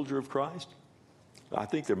good soldier of Christ? I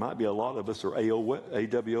think there might be a lot of us are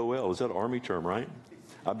AWOL. Is that an Army term, right?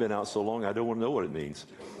 I've been out so long, I don't want to know what it means.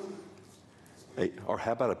 Or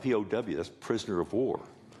how about a POW? That's prisoner of war.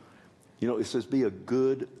 You know, it says be a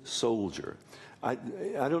good soldier. I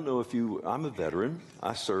don't know if I'm a veteran.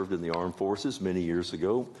 I served in the armed forces many years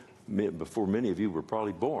ago, before many of you were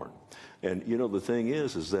probably born. And, you know, the thing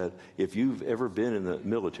is that if you've ever been in the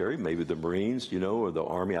military, maybe the Marines, you know, or the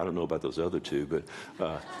Army, I don't know about those other two,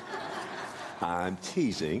 but I'm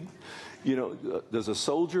teasing. You know, does a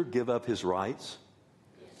soldier give up his rights?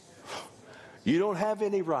 You don't have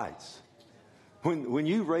any rights. When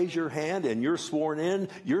you raise your hand and you're sworn in,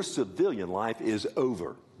 your civilian life is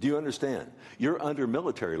over. Do you understand? You're under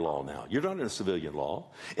military law now. You're not in civilian law.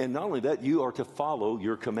 And not only that, you are to follow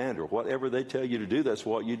your commander. Whatever they tell you to do, that's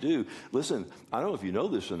what you do. Listen, I don't know if you know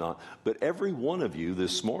this or not, but every one of you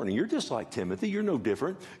this morning, you're just like Timothy. You're no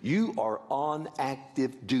different. You are on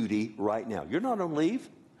active duty right now. You're not on leave.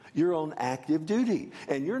 You're on active duty.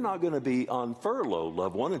 And you're not going to be on furlough,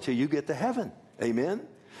 loved one, until you get to heaven. Amen?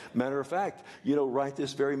 Matter of fact, you know, right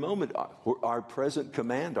this very moment, our present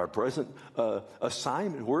command, our present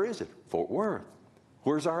assignment, where is it? Fort Worth.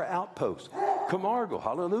 Where's our outpost? Camargo.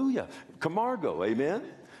 Hallelujah. Camargo. Amen.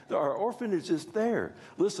 Our orphanage is there.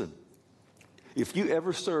 Listen, if you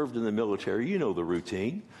ever served in the military, you know the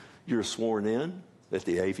routine. You're sworn in at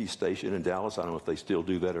the AV station in Dallas. I don't know if they still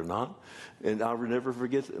do that or not. And I'll never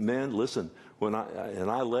forget, man, listen, when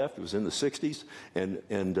I left, it was in the 60s,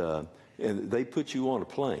 and they put you on a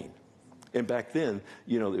plane. And back then,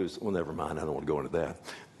 you know, it was, well, never mind. I don't want to go into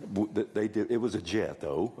that. They did, it was a jet,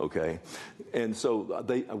 though, okay? And so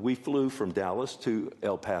we flew from Dallas to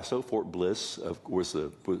El Paso. Fort Bliss was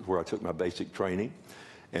where I took my basic training.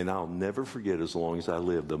 And I'll never forget, as long as I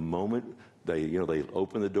live, the moment They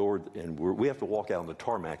open the door, and we have to walk out on the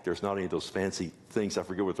tarmac. There's not any of those fancy things. I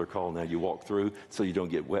forget what they're called now. You walk through so you don't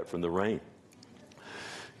get wet from the rain.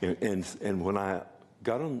 And when I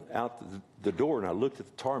got out the door and I looked at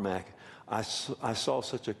the tarmac, I saw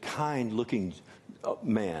such a kind-looking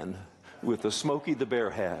man with a Smokey the Bear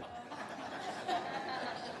hat.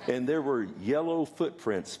 And there were yellow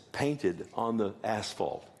footprints painted on the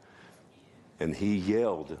asphalt. And he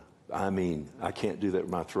yelled, I can't do that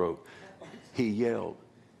with my throat. He yelled,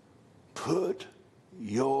 "Put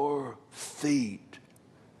your feet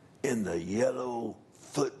in the yellow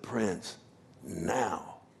footprints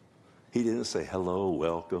now." He didn't say, "Hello,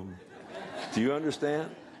 welcome." Do you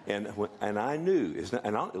understand? And I knew,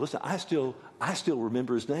 listen, I still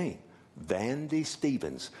remember his name, Vandy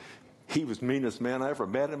Stevens. He was the meanest man I ever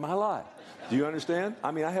met in my life. Do you understand?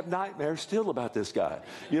 I have nightmares still about this guy.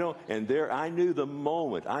 And there I knew the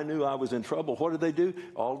moment. I knew I was in trouble. What did they do?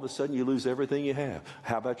 All of a sudden you lose everything you have.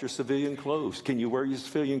 How about your civilian clothes? Can you wear your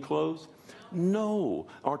civilian clothes? No.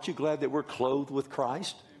 Aren't you glad that we're clothed with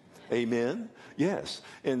Christ? Amen? Yes.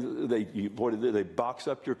 And they box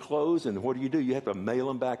up your clothes, and what do? You have to mail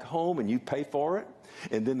them back home, and you pay for it.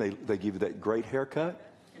 And then they give you that great haircut.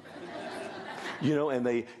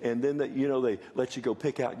 And then they let you go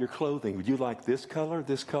pick out your clothing. Would you like this color,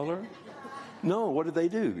 this color? No, what did they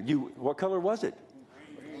do? What color was it?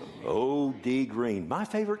 OD green, my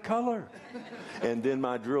favorite color. And then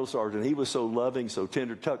my drill sergeant, he was so loving, so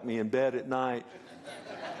tender, tucked me in bed at night.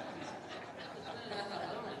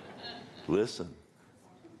 Listen,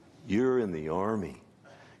 you're in the Army.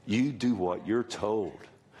 You do what you're told.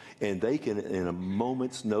 And they can, in a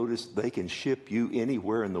moment's notice, they can ship you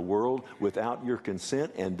anywhere in the world without your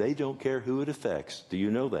consent, and they don't care who it affects. Do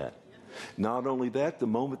you know that? Not only that, the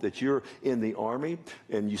moment that you're in the Army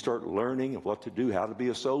and you start learning what to do, how to be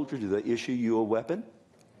a soldier, do they issue you a weapon?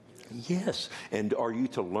 Yes. And are you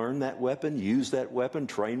to learn that weapon, use that weapon,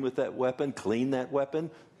 train with that weapon, clean that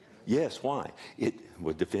weapon? Yes. Why? It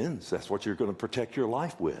defends. That's what you're going to protect your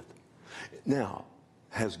life with. Now,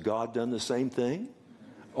 has God done the same thing?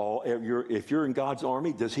 If you're in God's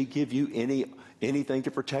army, does he give you anything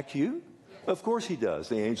to protect you? Of course he does.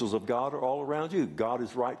 The angels of God are all around you. God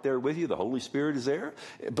is right there with you. The Holy Spirit is there.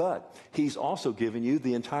 But he's also given you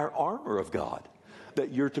the entire armor of God.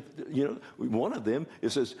 That you're to, one of them,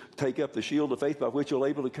 it says, take up the shield of faith by which you're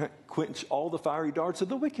able to quench all the fiery darts of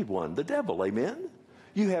the wicked one, the devil. Amen?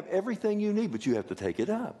 You have everything you need, but you have to take it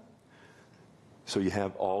up. So you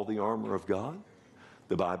have all the armor of God.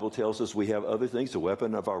 The Bible tells us we have other things. The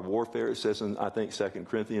weapon of our warfare, it says in, 2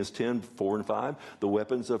 Corinthians 10, 4 and 5, the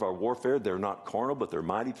weapons of our warfare, they're not carnal, but they're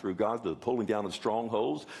mighty through God, to the pulling down of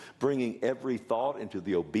strongholds, bringing every thought into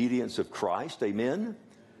the obedience of Christ. Amen?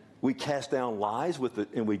 We cast down lies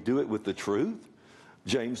and we do it with the truth.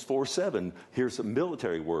 James 4:7, here's some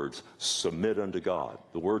military words. Submit unto God.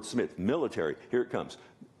 The word submit, military, here it comes.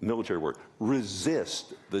 Military word.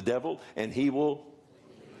 Resist the devil, and he'll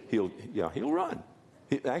run.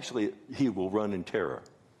 Actually, he will run in terror.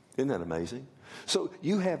 Isn't that amazing? So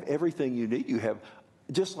you have everything you need. You have,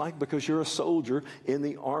 just like because you're a soldier in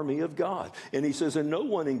the army of God. And he says, and no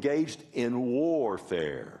one engaged in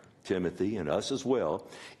warfare, Timothy, and us as well,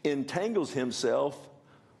 entangles himself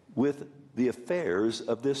with the affairs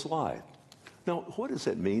of this life. Now, what does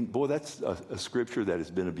that mean? Boy, that's a scripture that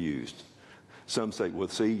has been abused. Some say, well,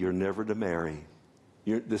 see, you're never to marry.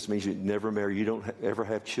 This means you never marry. You don't ever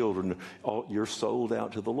have children. You're sold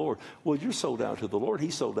out to the Lord. Well, you're sold out to the Lord.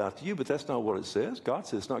 He's sold out to you, but that's not what it says. God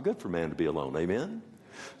says it's not good for man to be alone. Amen?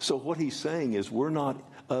 So what he's saying is we're not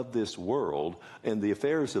of this world, and the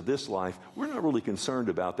affairs of this life, we're not really concerned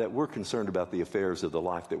about that. We're concerned about the affairs of the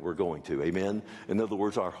life that we're going to. Amen? In other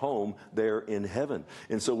words, our home there in heaven.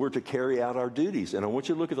 And so we're to carry out our duties. And I want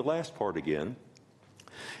you to look at the last part again.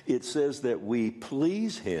 It says that we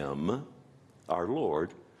please him, our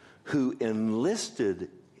Lord, who enlisted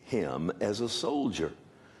him as a soldier.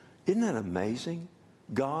 Isn't that amazing?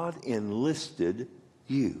 God enlisted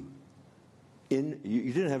you.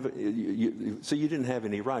 You didn't have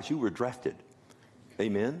any rights. You were drafted.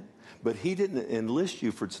 Amen? But he didn't enlist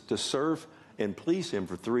you to serve and please him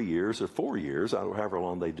for 3 years or 4 years, however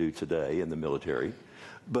long they do today in the military.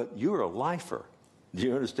 But you're a lifer. Do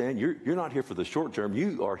you understand? You're not here for the short term.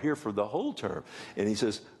 You are here for the whole term. And he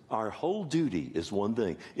says, our whole duty is one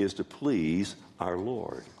thing, is to please our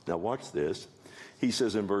Lord. Now watch this. He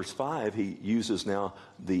says in verse 5, he uses now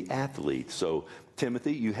the athlete. So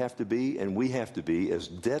Timothy, you have to be, and we have to be, as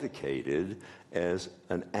dedicated as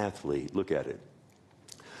an athlete. Look at it.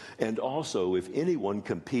 And also, if anyone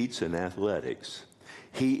competes in athletics,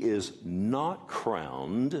 he is not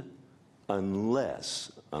crowned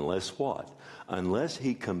unless what? Unless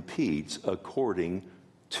he competes according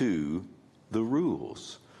to the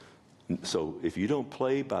rules. So if you don't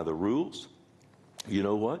play by the rules, you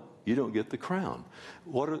know what? You don't get the crown.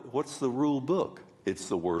 What's the rule book? It's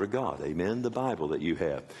the Word of God. Amen? The Bible that you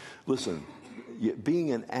have. Listen,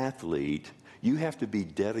 being an athlete, you have to be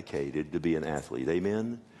dedicated to be an athlete.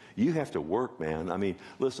 Amen? You have to work, man. I mean,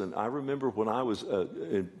 listen, I remember when I was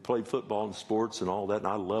played football and sports and all that, and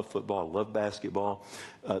I love football, I love basketball.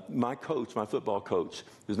 My football coach,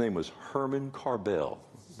 his name was Herman Carbell.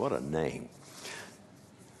 What a name.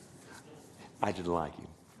 I didn't like him.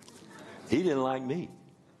 He didn't like me.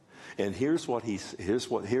 And here's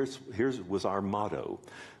was our motto.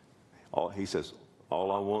 He says,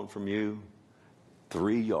 all I want from you,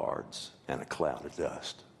 3 yards and a cloud of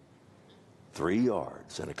dust. 3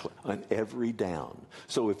 yards and on every down.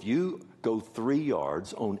 So if you go 3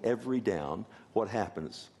 yards on every down, what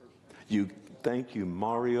happens? Thank you,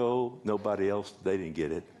 Mario. Nobody else, they didn't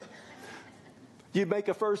get it. You make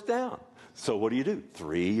a first down. So what do?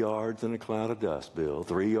 3 yards and a cloud of dust, Bill.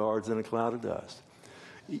 3 yards and a cloud of dust.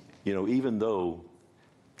 You know, even though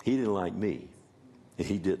he didn't like me,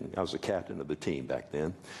 he didn't. I was the captain of the team back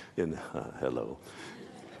then. And hello.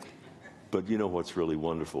 But you know what's really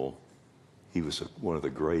wonderful? He was one of the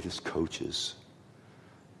greatest coaches.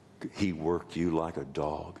 He worked you like a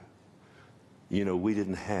dog. You know, we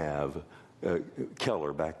didn't have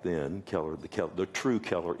Keller back then. The true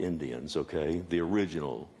Keller Indians, okay? The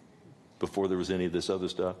original, before there was any of this other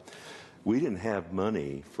stuff. We didn't have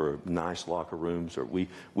money for nice locker rooms, or we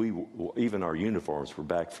even our uniforms were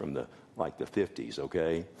back from the 50s,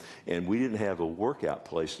 okay? And we didn't have a workout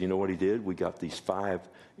place. You know what he did? We got these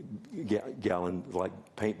 5-gallon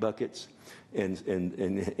paint buckets,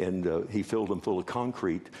 and he filled them full of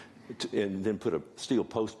concrete, and then put a steel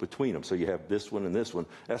post between them. So you have this one and this one.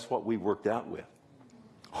 That's what we worked out with.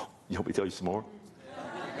 Oh, you want me to tell you some more?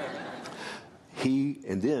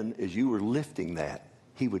 And then as you were lifting that,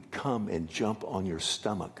 he would come and jump on your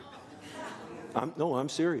stomach. I'm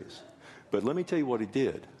serious. But let me tell you what he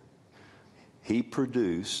did. He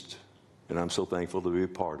produced, and I'm so thankful to be a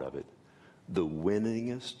part of it, the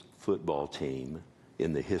winningest football team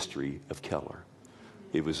in the history of Keller.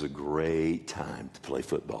 It was a great time to play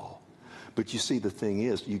football. But you see, the thing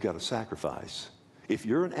is, you got to sacrifice. If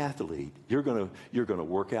you're an athlete, you're going to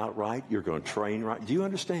work out right, you're going to train right. Do you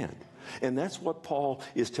understand? And that's what Paul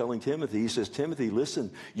is telling Timothy. He says, Timothy, listen,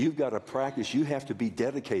 you've got to practice. You have to be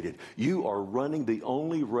dedicated. You are running the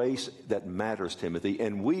only race that matters, Timothy,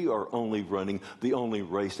 and we are only running the only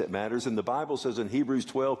race that matters. And the Bible says in Hebrews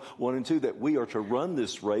 12:1-2, that we are to run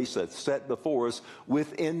this race that's set before us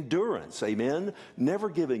with endurance. Amen? Never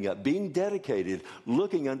giving up, being dedicated,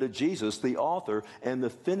 looking unto Jesus, the author and the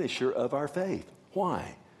finisher of our faith.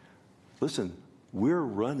 Why? Listen, we're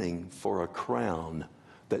running for a crown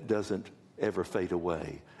that doesn't ever fade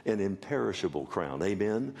away, an imperishable crown.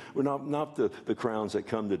 Amen? We're not the crowns that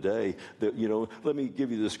come today. Let me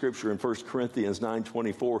give you the scripture in 1 Corinthians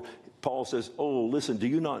 9:24. Paul says, oh, listen, do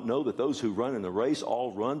you not know that those who run in the race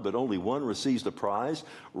all run, but only one receives the prize?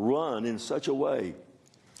 Run in such a way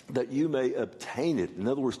that you may obtain it. In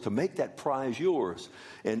other words, to make that prize yours.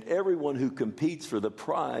 And everyone who competes for the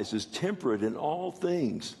prize is temperate in all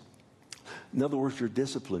things. In other words, you're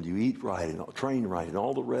disciplined. You eat right and train right and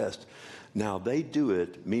all the rest. Now, they do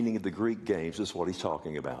it, meaning the Greek games, this is what he's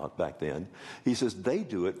talking about back then. He says they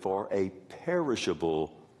do it for a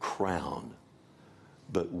perishable crown,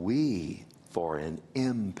 but we for an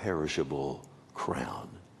imperishable crown.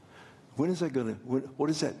 What is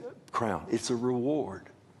that crown? It's a reward.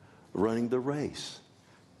 Running the race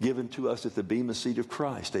given to us at the bema seat of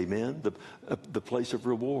Christ. Amen? The place of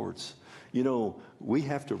rewards. You know, we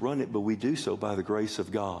have to run it, but we do so by the grace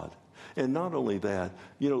of God. And not only that,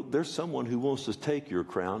 there's someone who wants to take your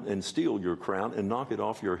crown and steal your crown and knock it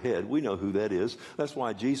off your head. We know who that is. That's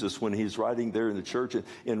why Jesus, when he's writing there in the church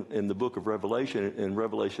in the book of Revelation, in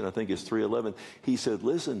Revelation, I think it's 3:11, he said,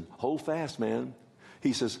 listen, hold fast, man.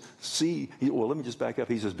 He says, let me just back up.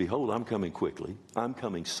 He says, behold, I'm coming quickly. I'm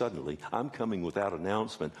coming suddenly. I'm coming without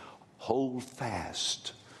announcement. Hold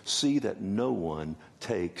fast. See that no one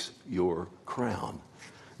takes your crown.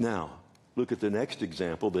 Now, look at the next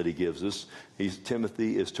example that he gives us.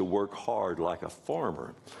 Timothy is to work hard like a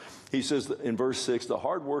farmer. He says in verse 6, the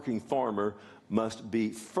hardworking farmer must be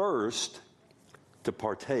first to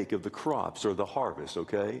partake of the crops or the harvest,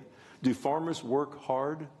 okay? Do farmers work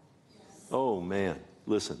hard? Oh, man.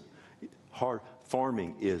 Listen,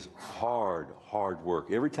 farming is hard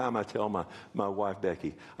work. Every time I tell my wife,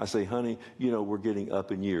 Becky, I say, honey, we're getting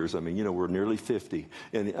up in years. I mean, we're nearly 50.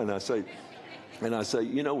 And I say, And I say,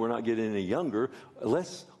 you know, we're not getting any younger.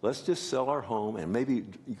 Let's just sell our home and maybe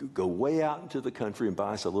go way out into the country and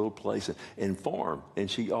buy us a little place and farm. And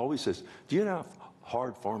she always says, do you know how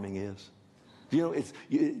hard farming is? You know,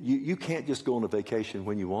 you can't just go on a vacation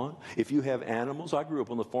when you want. If you have animals, I grew up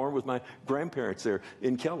on the farm with my grandparents there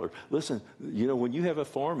in Keller. Listen, you know, when you have a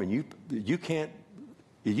farm and you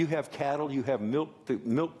have cattle, you have milk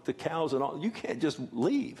the cows and all, you can't just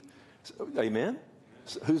leave. So, amen?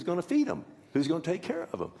 So who's going to feed them? Who's going to take care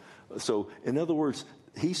of them? So, in other words,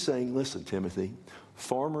 he's saying, listen, Timothy,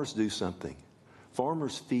 farmers do something.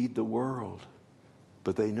 Farmers feed the world,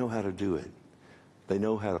 but they know how to do it. They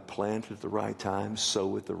know how to plant at the right time,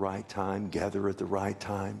 sow at the right time, gather at the right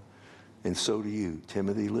time. And so do you.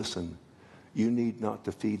 Timothy, listen, you need not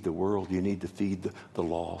to feed the world. You need to feed the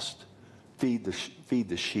lost. Feed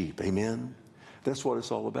the sheep. Amen? That's what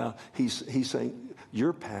it's all about. He's saying,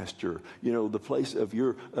 your pasture, you know, the place of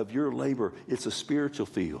your labor, it's a spiritual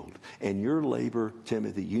field. And your labor,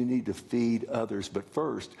 Timothy, you need to feed others. But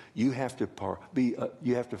first, you have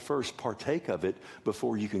to first partake of it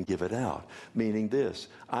before you can give it out. Meaning this,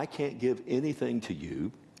 I can't give anything to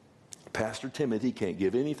you. Pastor Timothy can't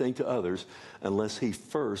give anything to others unless he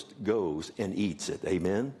first goes and eats it.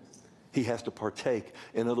 Amen? He has to partake.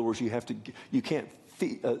 In other words, you can't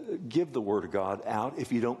give the Word of God out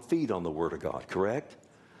if you don't feed on the Word of God, correct?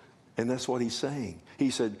 And that's what he's saying. He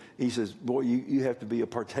says, boy, you have to be a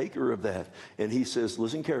partaker of that. And he says,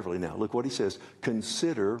 listen carefully now. Look what he says.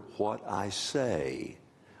 Consider what I say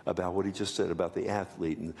about what he just said about the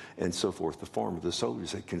athlete and so forth, the farmer, the soldier. He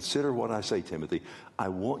said, consider what I say, Timothy. I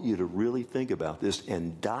want you to really think about this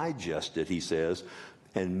and digest it, he says,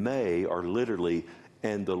 and literally,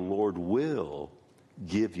 and the Lord will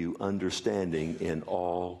give you understanding in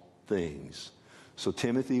all things. So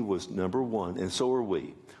Timothy was number one, and so are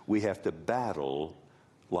we. We have to battle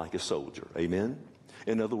like a soldier. Amen?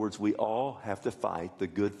 In other words, we all have to fight the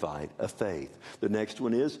good fight of faith. The next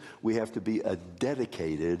one is we have to be a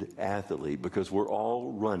dedicated athlete because we're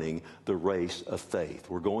all running the race of faith.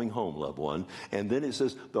 We're going home, loved one. And then it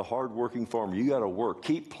says the hardworking farmer. You got to work.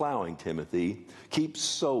 Keep plowing, Timothy. Keep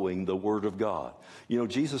sowing the word of God. You know,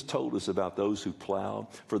 Jesus told us about those who plow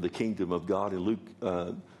for the kingdom of God in Luke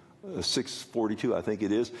 6:42, I think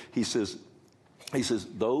it is. He says,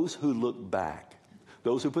 those who look back,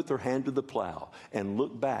 those who put their hand to the plow and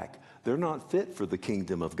look back, they're not fit for the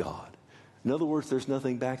kingdom of God. In other words, there's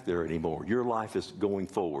nothing back there anymore. Your life is going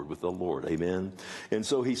forward with the Lord. Amen. And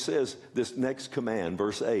so he says this next command,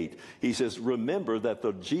 verse 8, he says, remember that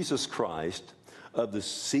the Jesus Christ of the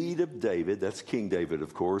seed of David, that's King David,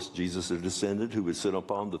 of course, Jesus, a descendant who would sit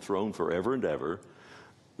upon the throne forever and ever,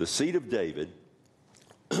 the seed of David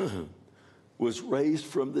was raised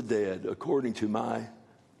from the dead according to my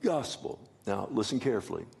gospel. Now, listen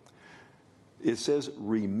carefully. It says,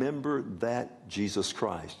 remember that Jesus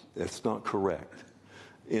Christ. That's not correct.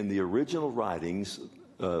 In the original writings,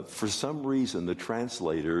 for some reason, the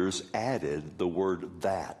translators added the word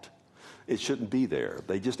that. It shouldn't be there.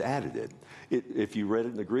 They just added it. If you read it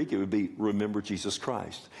in the Greek, it would be, remember Jesus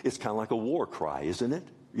Christ. It's kind of like a war cry, isn't it?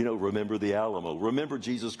 You know, remember the Alamo. Remember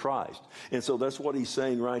Jesus Christ. And so that's what he's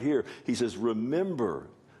saying right here. He says, remember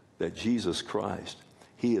that Jesus Christ,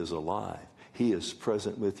 he is alive. He is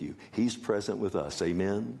present with you. He's present with us.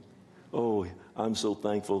 Amen? Oh, I'm so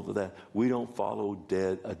thankful for that. We don't follow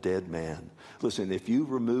a dead man. Listen, if you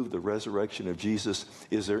remove the resurrection of Jesus,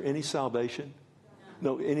 is there any salvation?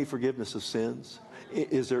 No. Any forgiveness of sins?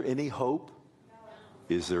 Is there any hope?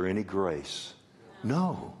 Is there any grace?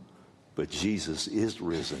 No. But Jesus is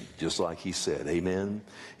risen, just like he said. Amen?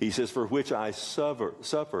 He says, for which I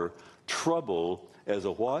suffer trouble as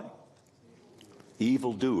a what?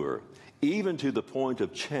 Evildoer, even to the point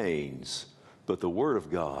of chains. But the word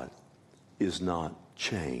of God is not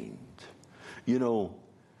chained. You know,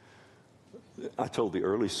 I told the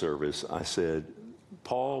early service, I said,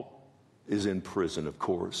 Paul is in prison, of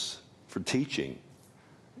course, for teaching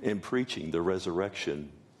and preaching the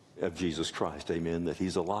resurrection of Jesus Christ. Amen, that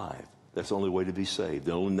he's alive. That's the only way to be saved,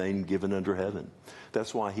 the only name given under heaven.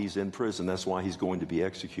 That's why he's in prison. That's why he's going to be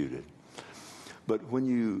executed. But when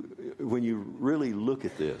you really look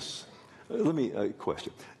at this, let me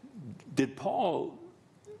question.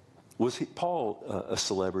 Was Paul a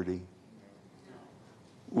celebrity?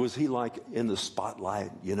 Was he like in the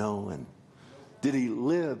spotlight, you know? And did he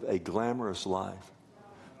live a glamorous life?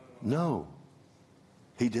 No,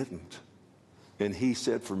 he didn't. And he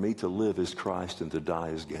said, for me to live is Christ and to die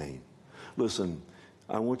is gain. Listen,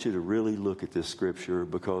 I want you to really look at this scripture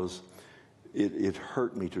because it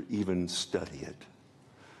hurt me to even study it.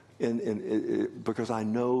 And because I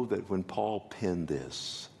know that when Paul penned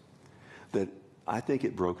this, that I think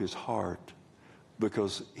it broke his heart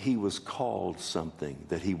because he was called something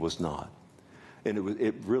that he was not. And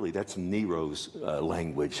it really, that's Nero's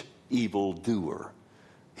language, evildoer.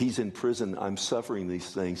 He's in prison. I'm suffering these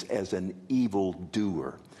things as an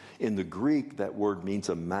evildoer. In the Greek, that word means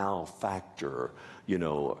a malefactor, you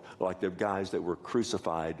know, like the guys that were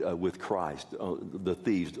crucified with Christ, the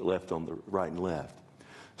thieves left on the right and left.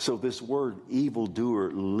 So this word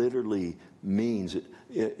evildoer literally means,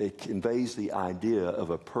 it conveys the idea of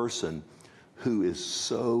a person who is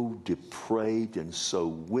so depraved and so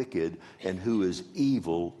wicked and who is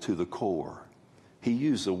evil to the core. He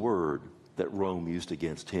used the word that Rome used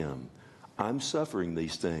against him. I'm suffering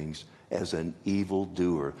these things as an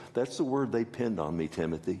evildoer. That's the word they pinned on me,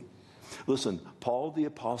 Timothy. Listen, Paul the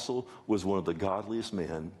apostle was one of the godliest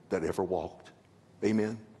men that ever walked.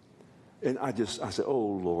 Amen. And I said, oh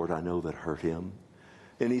Lord, I know that hurt him.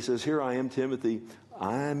 And he says, here I am, Timothy.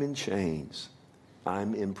 I'm in chains.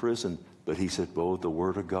 I'm in prison. But he said, oh, the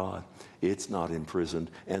word of God, it's not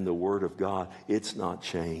imprisoned. And the word of God, it's not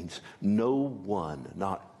changed. No one,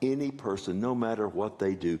 not any person, no matter what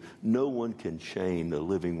they do, no one can chain the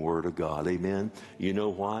living word of God. Amen? You know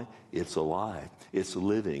why? It's alive. It's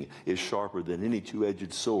living. It's sharper than any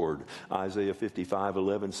two-edged sword. Isaiah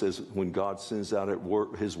 55:11 says, when God sends out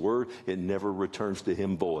his word, it never returns to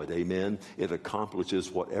him void. Amen? It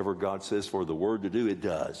accomplishes whatever God says for the word to do, it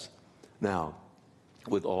does. Now,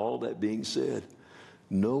 with all that being said,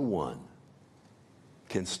 no one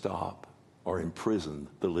can stop or imprison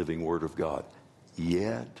the living word of God.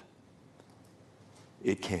 Yet,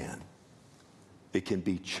 it can. It can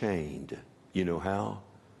be chained. You know how?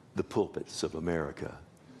 The pulpits of America.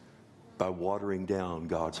 By watering down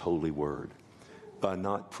God's holy word. By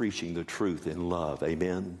not preaching the truth in love.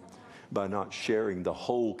 Amen? By not sharing the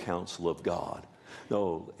whole counsel of God.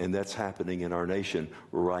 No, and that's happening in our nation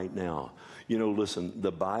right now. You know, listen,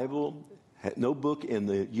 the Bible, no book in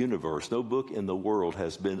the universe, no book in the world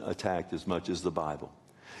has been attacked as much as the Bible.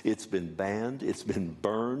 It's been banned, it's been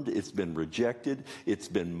burned, it's been rejected, it's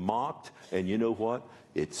been mocked, and you know what?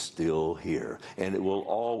 It's still here, and it will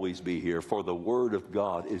always be here, for the word of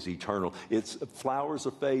God is eternal. Its flowers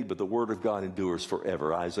will fade, but the word of God endures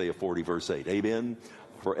forever. Isaiah 40, verse 8. Amen?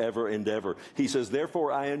 Forever and ever. He says,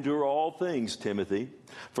 therefore I endure all things, Timothy,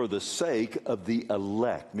 for the sake of the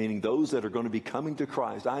elect, meaning those that are going to be coming to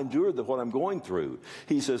Christ. I endure what I'm going through.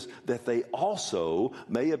 He says that they also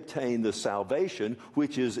may obtain the salvation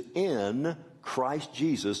which is in Christ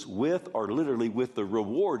Jesus with, or literally with, the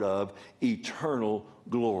reward of eternal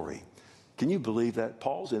glory. Can you believe that?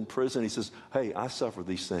 Paul's in prison. He says, hey, I suffer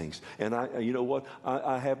these things. And you know what?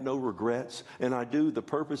 I have no regrets. And I do. The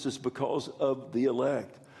purpose is because of the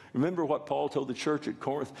elect. Remember what Paul told the church at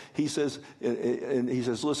Corinth? He says,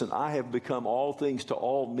 listen, I have become all things to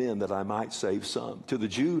all men that I might save some. To the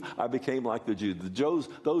Jew, I became like the Jew.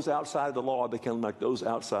 Those outside the law, I became like those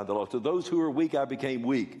outside the law. To those who are weak, I became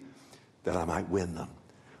weak, that I might win them.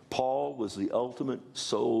 Paul was the ultimate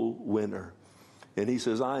soul winner. And he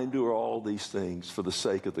says, I endure all these things for the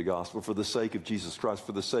sake of the gospel, for the sake of Jesus Christ,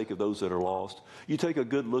 for the sake of those that are lost. You take a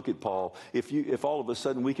good look at Paul. If all of a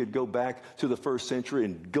sudden we could go back to the first century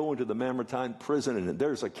and go into the Mamertine prison and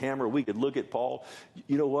there's a camera, we could look at Paul.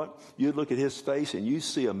 You know what? You'd look at his face and you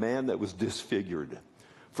see a man that was disfigured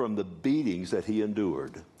from the beatings that he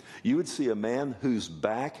endured. You would see a man whose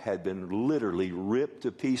back had been literally ripped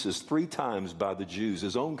to pieces 3 times by the Jews,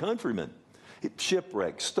 his own countrymen.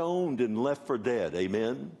 Shipwrecked, stoned, and left for dead.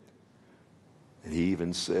 Amen? And he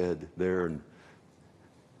even said remember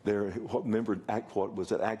what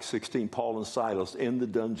was it, Acts 16, Paul and Silas in the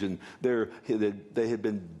dungeon. They had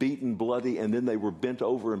been beaten bloody, and then they were bent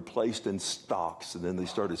over and placed in stocks. And then they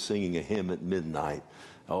started singing a hymn at midnight.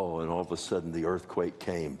 Oh, and all of a sudden the earthquake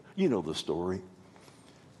came. You know the story.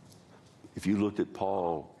 If you looked at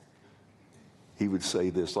Paul, he would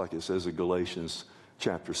say this, like it says in Galatians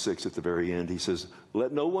chapter 6 at the very end. He says,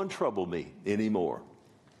 let no one trouble me anymore,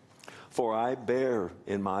 for I bear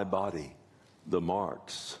in my body the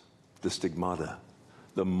marks, the stigmata,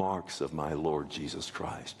 the marks of my Lord Jesus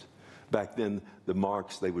Christ. Back then, the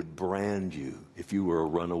marks, they would brand you if you were a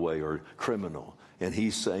runaway or criminal. And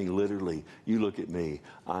he's saying literally, you look at me,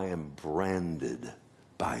 I am branded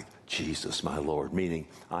by Jesus, my Lord, meaning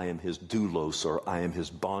I am his doulos, or I am his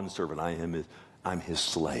bondservant, I'm his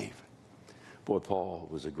slave. Boy, Paul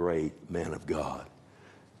was a great man of God.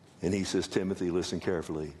 And he says, Timothy, listen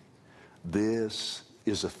carefully. This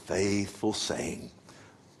is a faithful saying.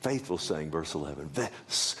 Faithful saying, verse 11.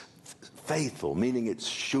 Faithful, meaning it's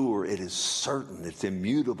sure, it is certain, it's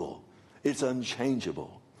immutable, it's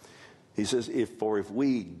unchangeable. He says, if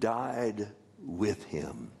we died with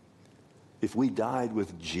him, If we died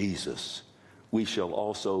with Jesus, we shall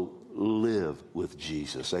also live with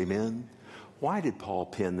Jesus. Amen? Why did Paul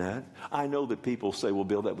pen that? I know that people say, well,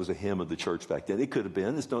 Bill, that was a hymn of the church back then. It could have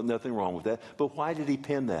been. There's nothing wrong with that. But why did he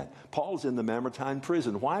pen that? Paul's in the Mamertine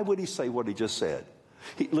prison. Why would he say what he just said?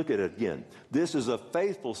 Look at it again. This is a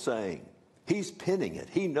faithful saying. He's penning it.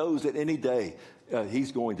 He knows that any day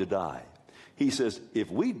he's going to die. He says,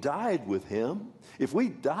 if we died with him, if we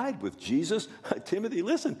died with Jesus, Timothy,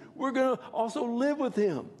 listen, we're going to also live with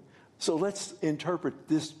him. So let's interpret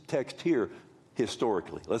this text here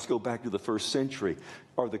historically. Let's go back to the first century.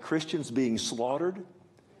 Are the Christians being slaughtered?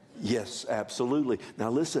 Yes, absolutely. Now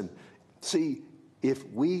listen, see, if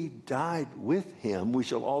we died with him, we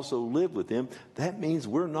shall also live with him. That means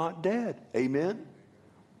we're not dead. Amen?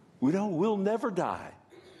 We'll never die.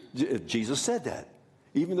 Jesus said that.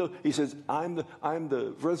 Even though he says, I'm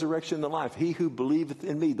the resurrection and the life. He who believeth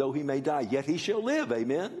in me, though he may die, yet he shall live.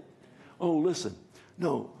 Amen? Oh, listen.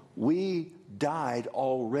 No, we died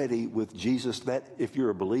already with Jesus. That, if you're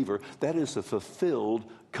a believer, that is a fulfilled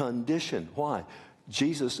condition. Why?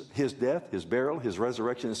 Jesus, his death, his burial, his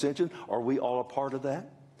resurrection, ascension, are we all a part of that?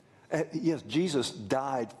 Yes, Jesus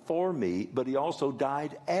died for me, but he also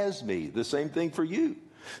died as me. The same thing for you.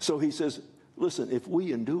 So he says, listen, if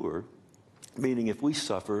we endure, meaning if we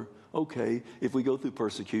suffer, okay, if we go through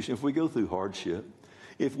persecution, if we go through hardship,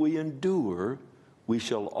 if we endure, we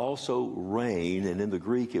shall also reign, and in the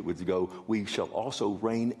Greek it would go, we shall also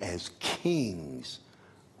reign as kings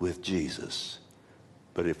with Jesus.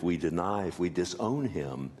 But if we disown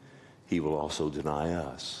him, he will also deny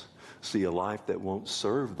us. See, a life that won't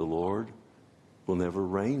serve the Lord will never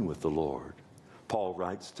reign with the Lord. Paul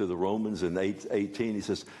writes to the Romans in 8:18, he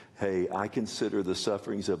says, hey, I consider the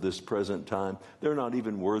sufferings of this present time, they're not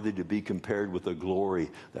even worthy to be compared with the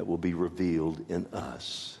glory that will be revealed in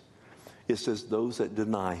us. It says those that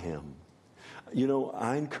deny him. You know,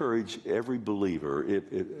 I encourage every believer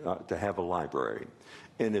to have a library.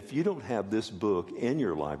 And if you don't have this book in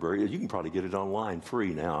your library, you can probably get it online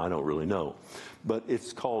free now. I don't really know. But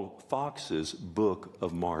it's called Fox's Book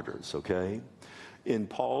of Martyrs, okay? In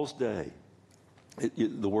Paul's day,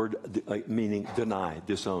 the word meaning deny,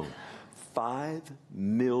 disown. 5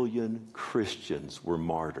 million Christians were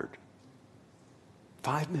martyred.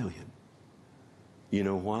 5 million. You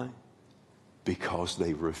know why? Because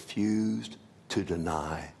they refused to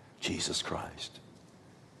deny Jesus Christ.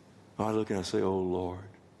 I look and I say, oh Lord.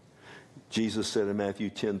 Jesus said in Matthew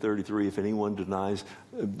 10:33, if anyone denies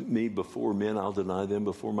me before men, I'll deny them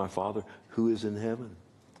before my Father who is in heaven.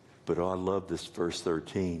 But I love this verse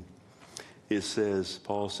 13. It says,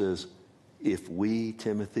 Paul says, if we,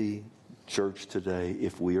 Timothy, church today,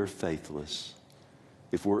 if we are faithless,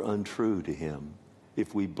 if we're untrue to him,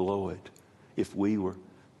 if we blow it, if we were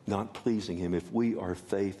not pleasing him, if we are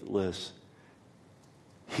faithless,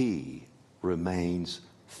 he remains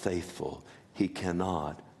faithful. He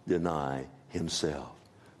cannot deny himself.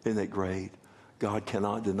 Isn't that great? God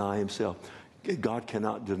cannot deny himself. God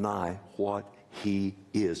cannot deny what he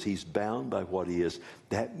is. He's bound by what he is.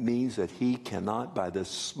 That means that he cannot, by the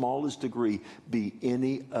smallest degree, be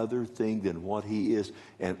any other thing than what he is.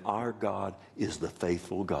 And our God is the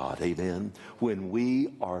faithful God. Amen. When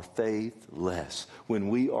we are faithless, when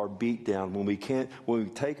we are beat down, when we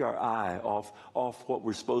take our eye off what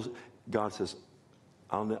we're supposed to, God says,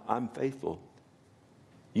 I'm faithful.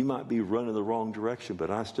 You might be running the wrong direction, but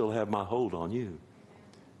I still have my hold on you.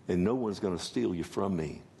 And no one's going to steal you from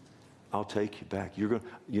me. I'll take you back. You're going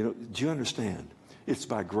to, do you understand? It's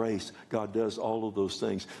by grace God does all of those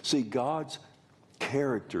things. See, God's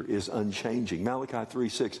character is unchanging. Malachi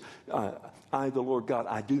 3:6, I, the Lord God,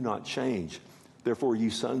 I do not change. Therefore, you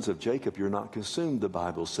sons of Jacob, you're not consumed, the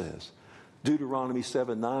Bible says. Deuteronomy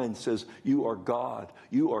 7:9 says, you are God,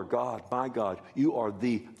 my God, you are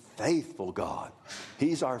the faithful God.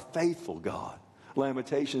 He's our faithful God.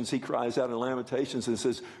 Lamentations, he cries out in Lamentations and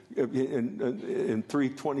says in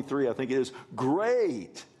 3:23, I think it is,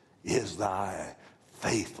 great is thy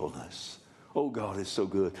faithfulness. Oh, God is so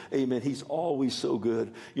good. Amen. He's always so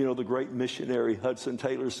good. You know, the great missionary Hudson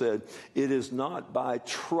Taylor said, it is not by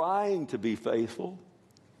trying to be faithful,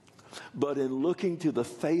 but in looking to the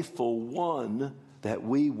faithful one that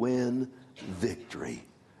we win victory.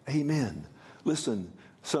 Amen. Listen,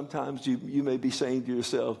 sometimes you may be saying to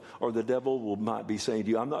yourself, or the devil might be saying to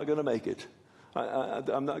you, I'm not going to make it.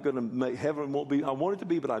 I'm not going to make, heaven won't be, I want it to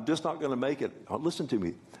be, but I'm just not going to make it. Listen to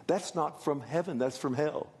me. That's not from heaven. That's from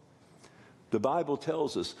hell. The Bible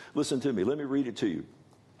tells us, listen to me. Let me read it to you.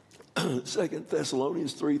 2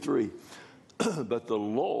 Thessalonians 3:3. But the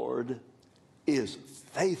Lord is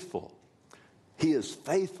faithful. He is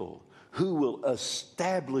faithful, who will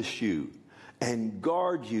establish you. and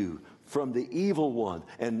guard you from the evil one.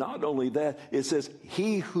 And not only that, it says,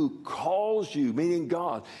 he who calls you, meaning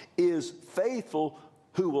God, is faithful,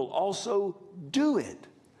 who will also do it.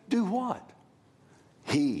 Do what?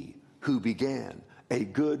 He who began a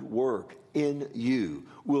good work in you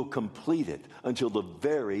will complete it until the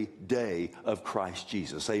very day of Christ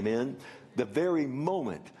Jesus. Amen? The very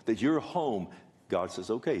moment that you're home, God says,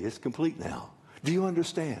 okay, it's complete now. Do you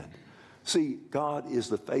understand? See, God is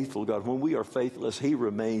the faithful God. When we are faithless, he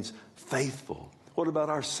remains faithful. What about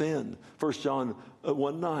our sin? 1 John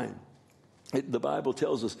 1:9. The Bible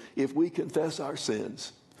tells us if we confess our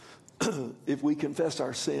sins, if we confess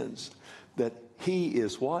our sins, that he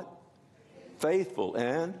is what? Faithful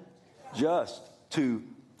and just to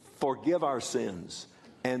forgive our sins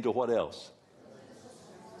and to what else?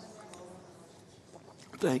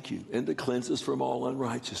 Thank you. And to cleanse us from all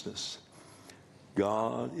unrighteousness.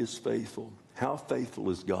 God is faithful. How faithful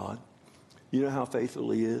is God? You know how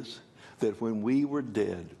faithful he is? That when we were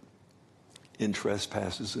dead in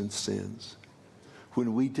trespasses and sins,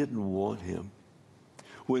 when we didn't want him,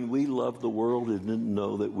 when we loved the world and didn't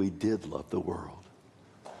know that we did love the world,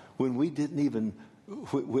 when we didn't even,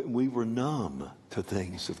 when we were numb to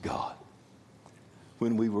things of God,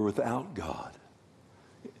 when we were without God,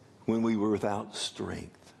 when we were without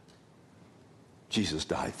strength, Jesus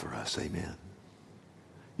died for us. Amen.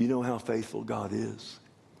 You know how faithful God is?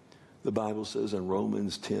 The Bible says in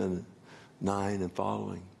Romans 10:9 and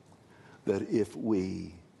following, that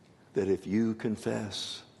if you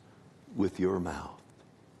confess with your mouth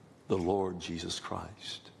the Lord Jesus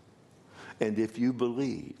Christ, and if you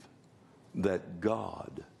believe that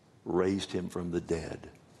God raised him from the dead,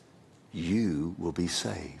 you will be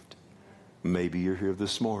saved. Maybe you're here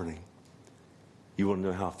this morning. You want to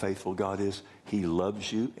know how faithful God is? He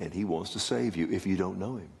loves you and he wants to save you if you don't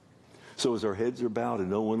know him. So as our heads are bowed and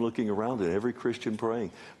no one looking around and every Christian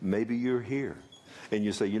praying, maybe you're here and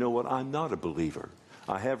you say, you know what? I'm not a believer.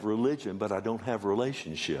 I have religion, but I don't have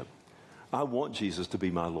relationship. I want Jesus to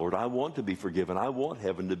be my Lord. I want to be forgiven. I want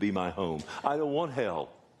heaven to be my home. I don't want hell.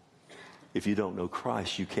 If you don't know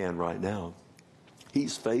Christ, you can right now.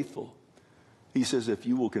 He's faithful. He says, if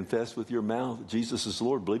you will confess with your mouth Jesus is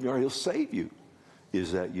Lord, believe in your heart, he'll save you.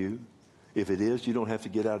 Is that you? If it is, you don't have to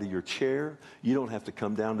get out of your chair. You don't have to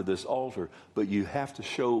come down to this altar. But you have to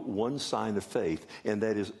show one sign of faith, and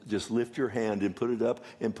that is just lift your hand and put it up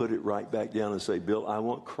and put it right back down and say, Bill, I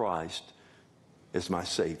want Christ as my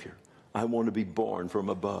Savior. I want to be born from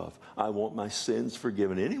above. I want my sins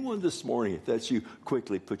forgiven. Anyone this morning, if that's you,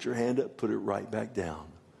 quickly put your hand up, put it right back down.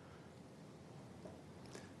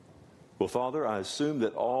 Well, Father, I assume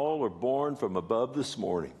that all are born from above this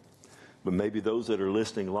morning. But maybe those that are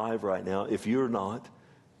listening live right now, if you're not,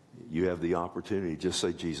 you have the opportunity. Just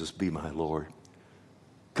say, Jesus, be my Lord.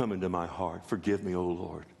 Come into my heart. Forgive me, O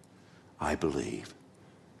Lord. I believe,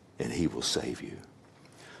 and he will save you.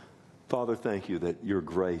 Father, thank you that your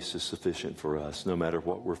grace is sufficient for us no matter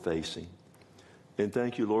what we're facing. And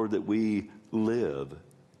thank you, Lord, that we live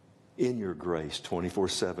in your grace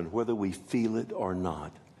 24/7, whether we feel it or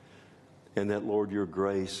not. And that, Lord, your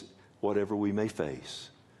grace, whatever we may face,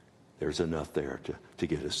 there's enough there to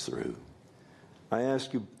get us through. I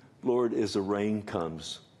ask you, Lord, as the rain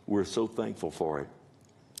comes, we're so thankful for it.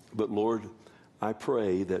 But, Lord, I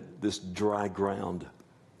pray that this dry ground,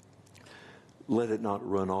 let it not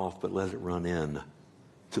run off, but let it run in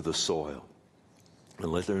to the soil.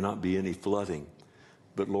 And let there not be any flooding.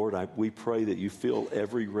 But, Lord, we pray that you fill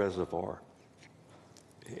every reservoir,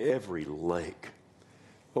 every lake.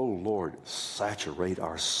 Oh, Lord, saturate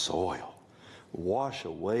our soil. Wash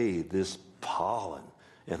away this pollen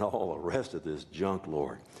and all the rest of this junk,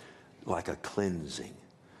 Lord, like a cleansing.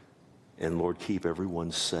 And, Lord, keep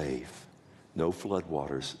everyone safe. No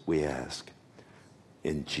floodwaters, we ask.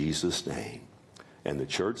 In Jesus' name. And the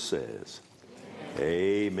church says,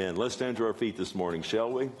 amen. Let's stand to our feet this morning, shall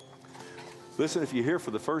we? Listen, if you're here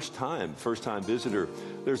for the first time visitor,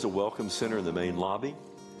 there's a welcome center in the main lobby.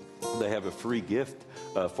 They have a free gift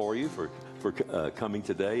for you for coming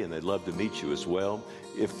today, and they'd love to meet you as well.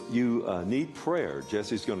 If you need prayer,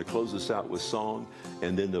 Jesse's going to close us out with song,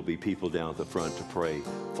 and then there'll be people down at the front to pray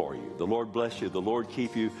for you. The Lord bless you. The Lord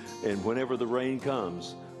keep you. And whenever the rain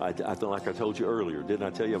comes, I feel like I told you earlier, didn't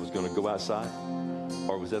I tell you I was going to go outside?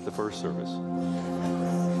 Or was that the first service?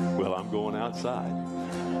 Well, I'm going outside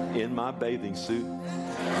in my bathing suit,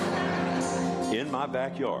 in my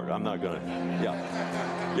backyard. I'm not going to,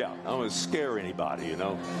 I don't want to scare anybody, you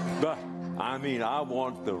know. But I mean, I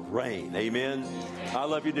want the rain. Amen. I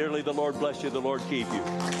love you dearly. The Lord bless you. The Lord keep you.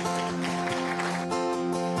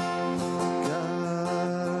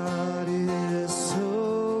 God is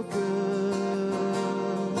so good.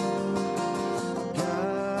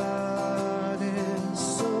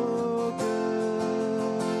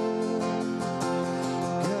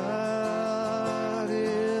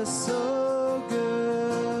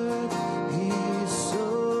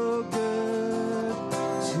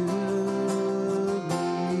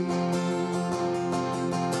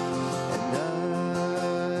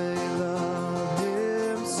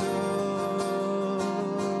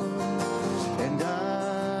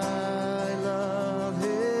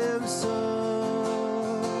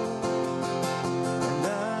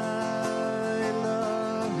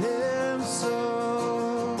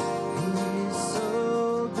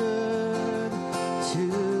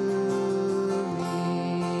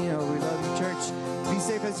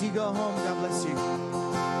 music as you go home. God bless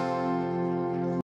you.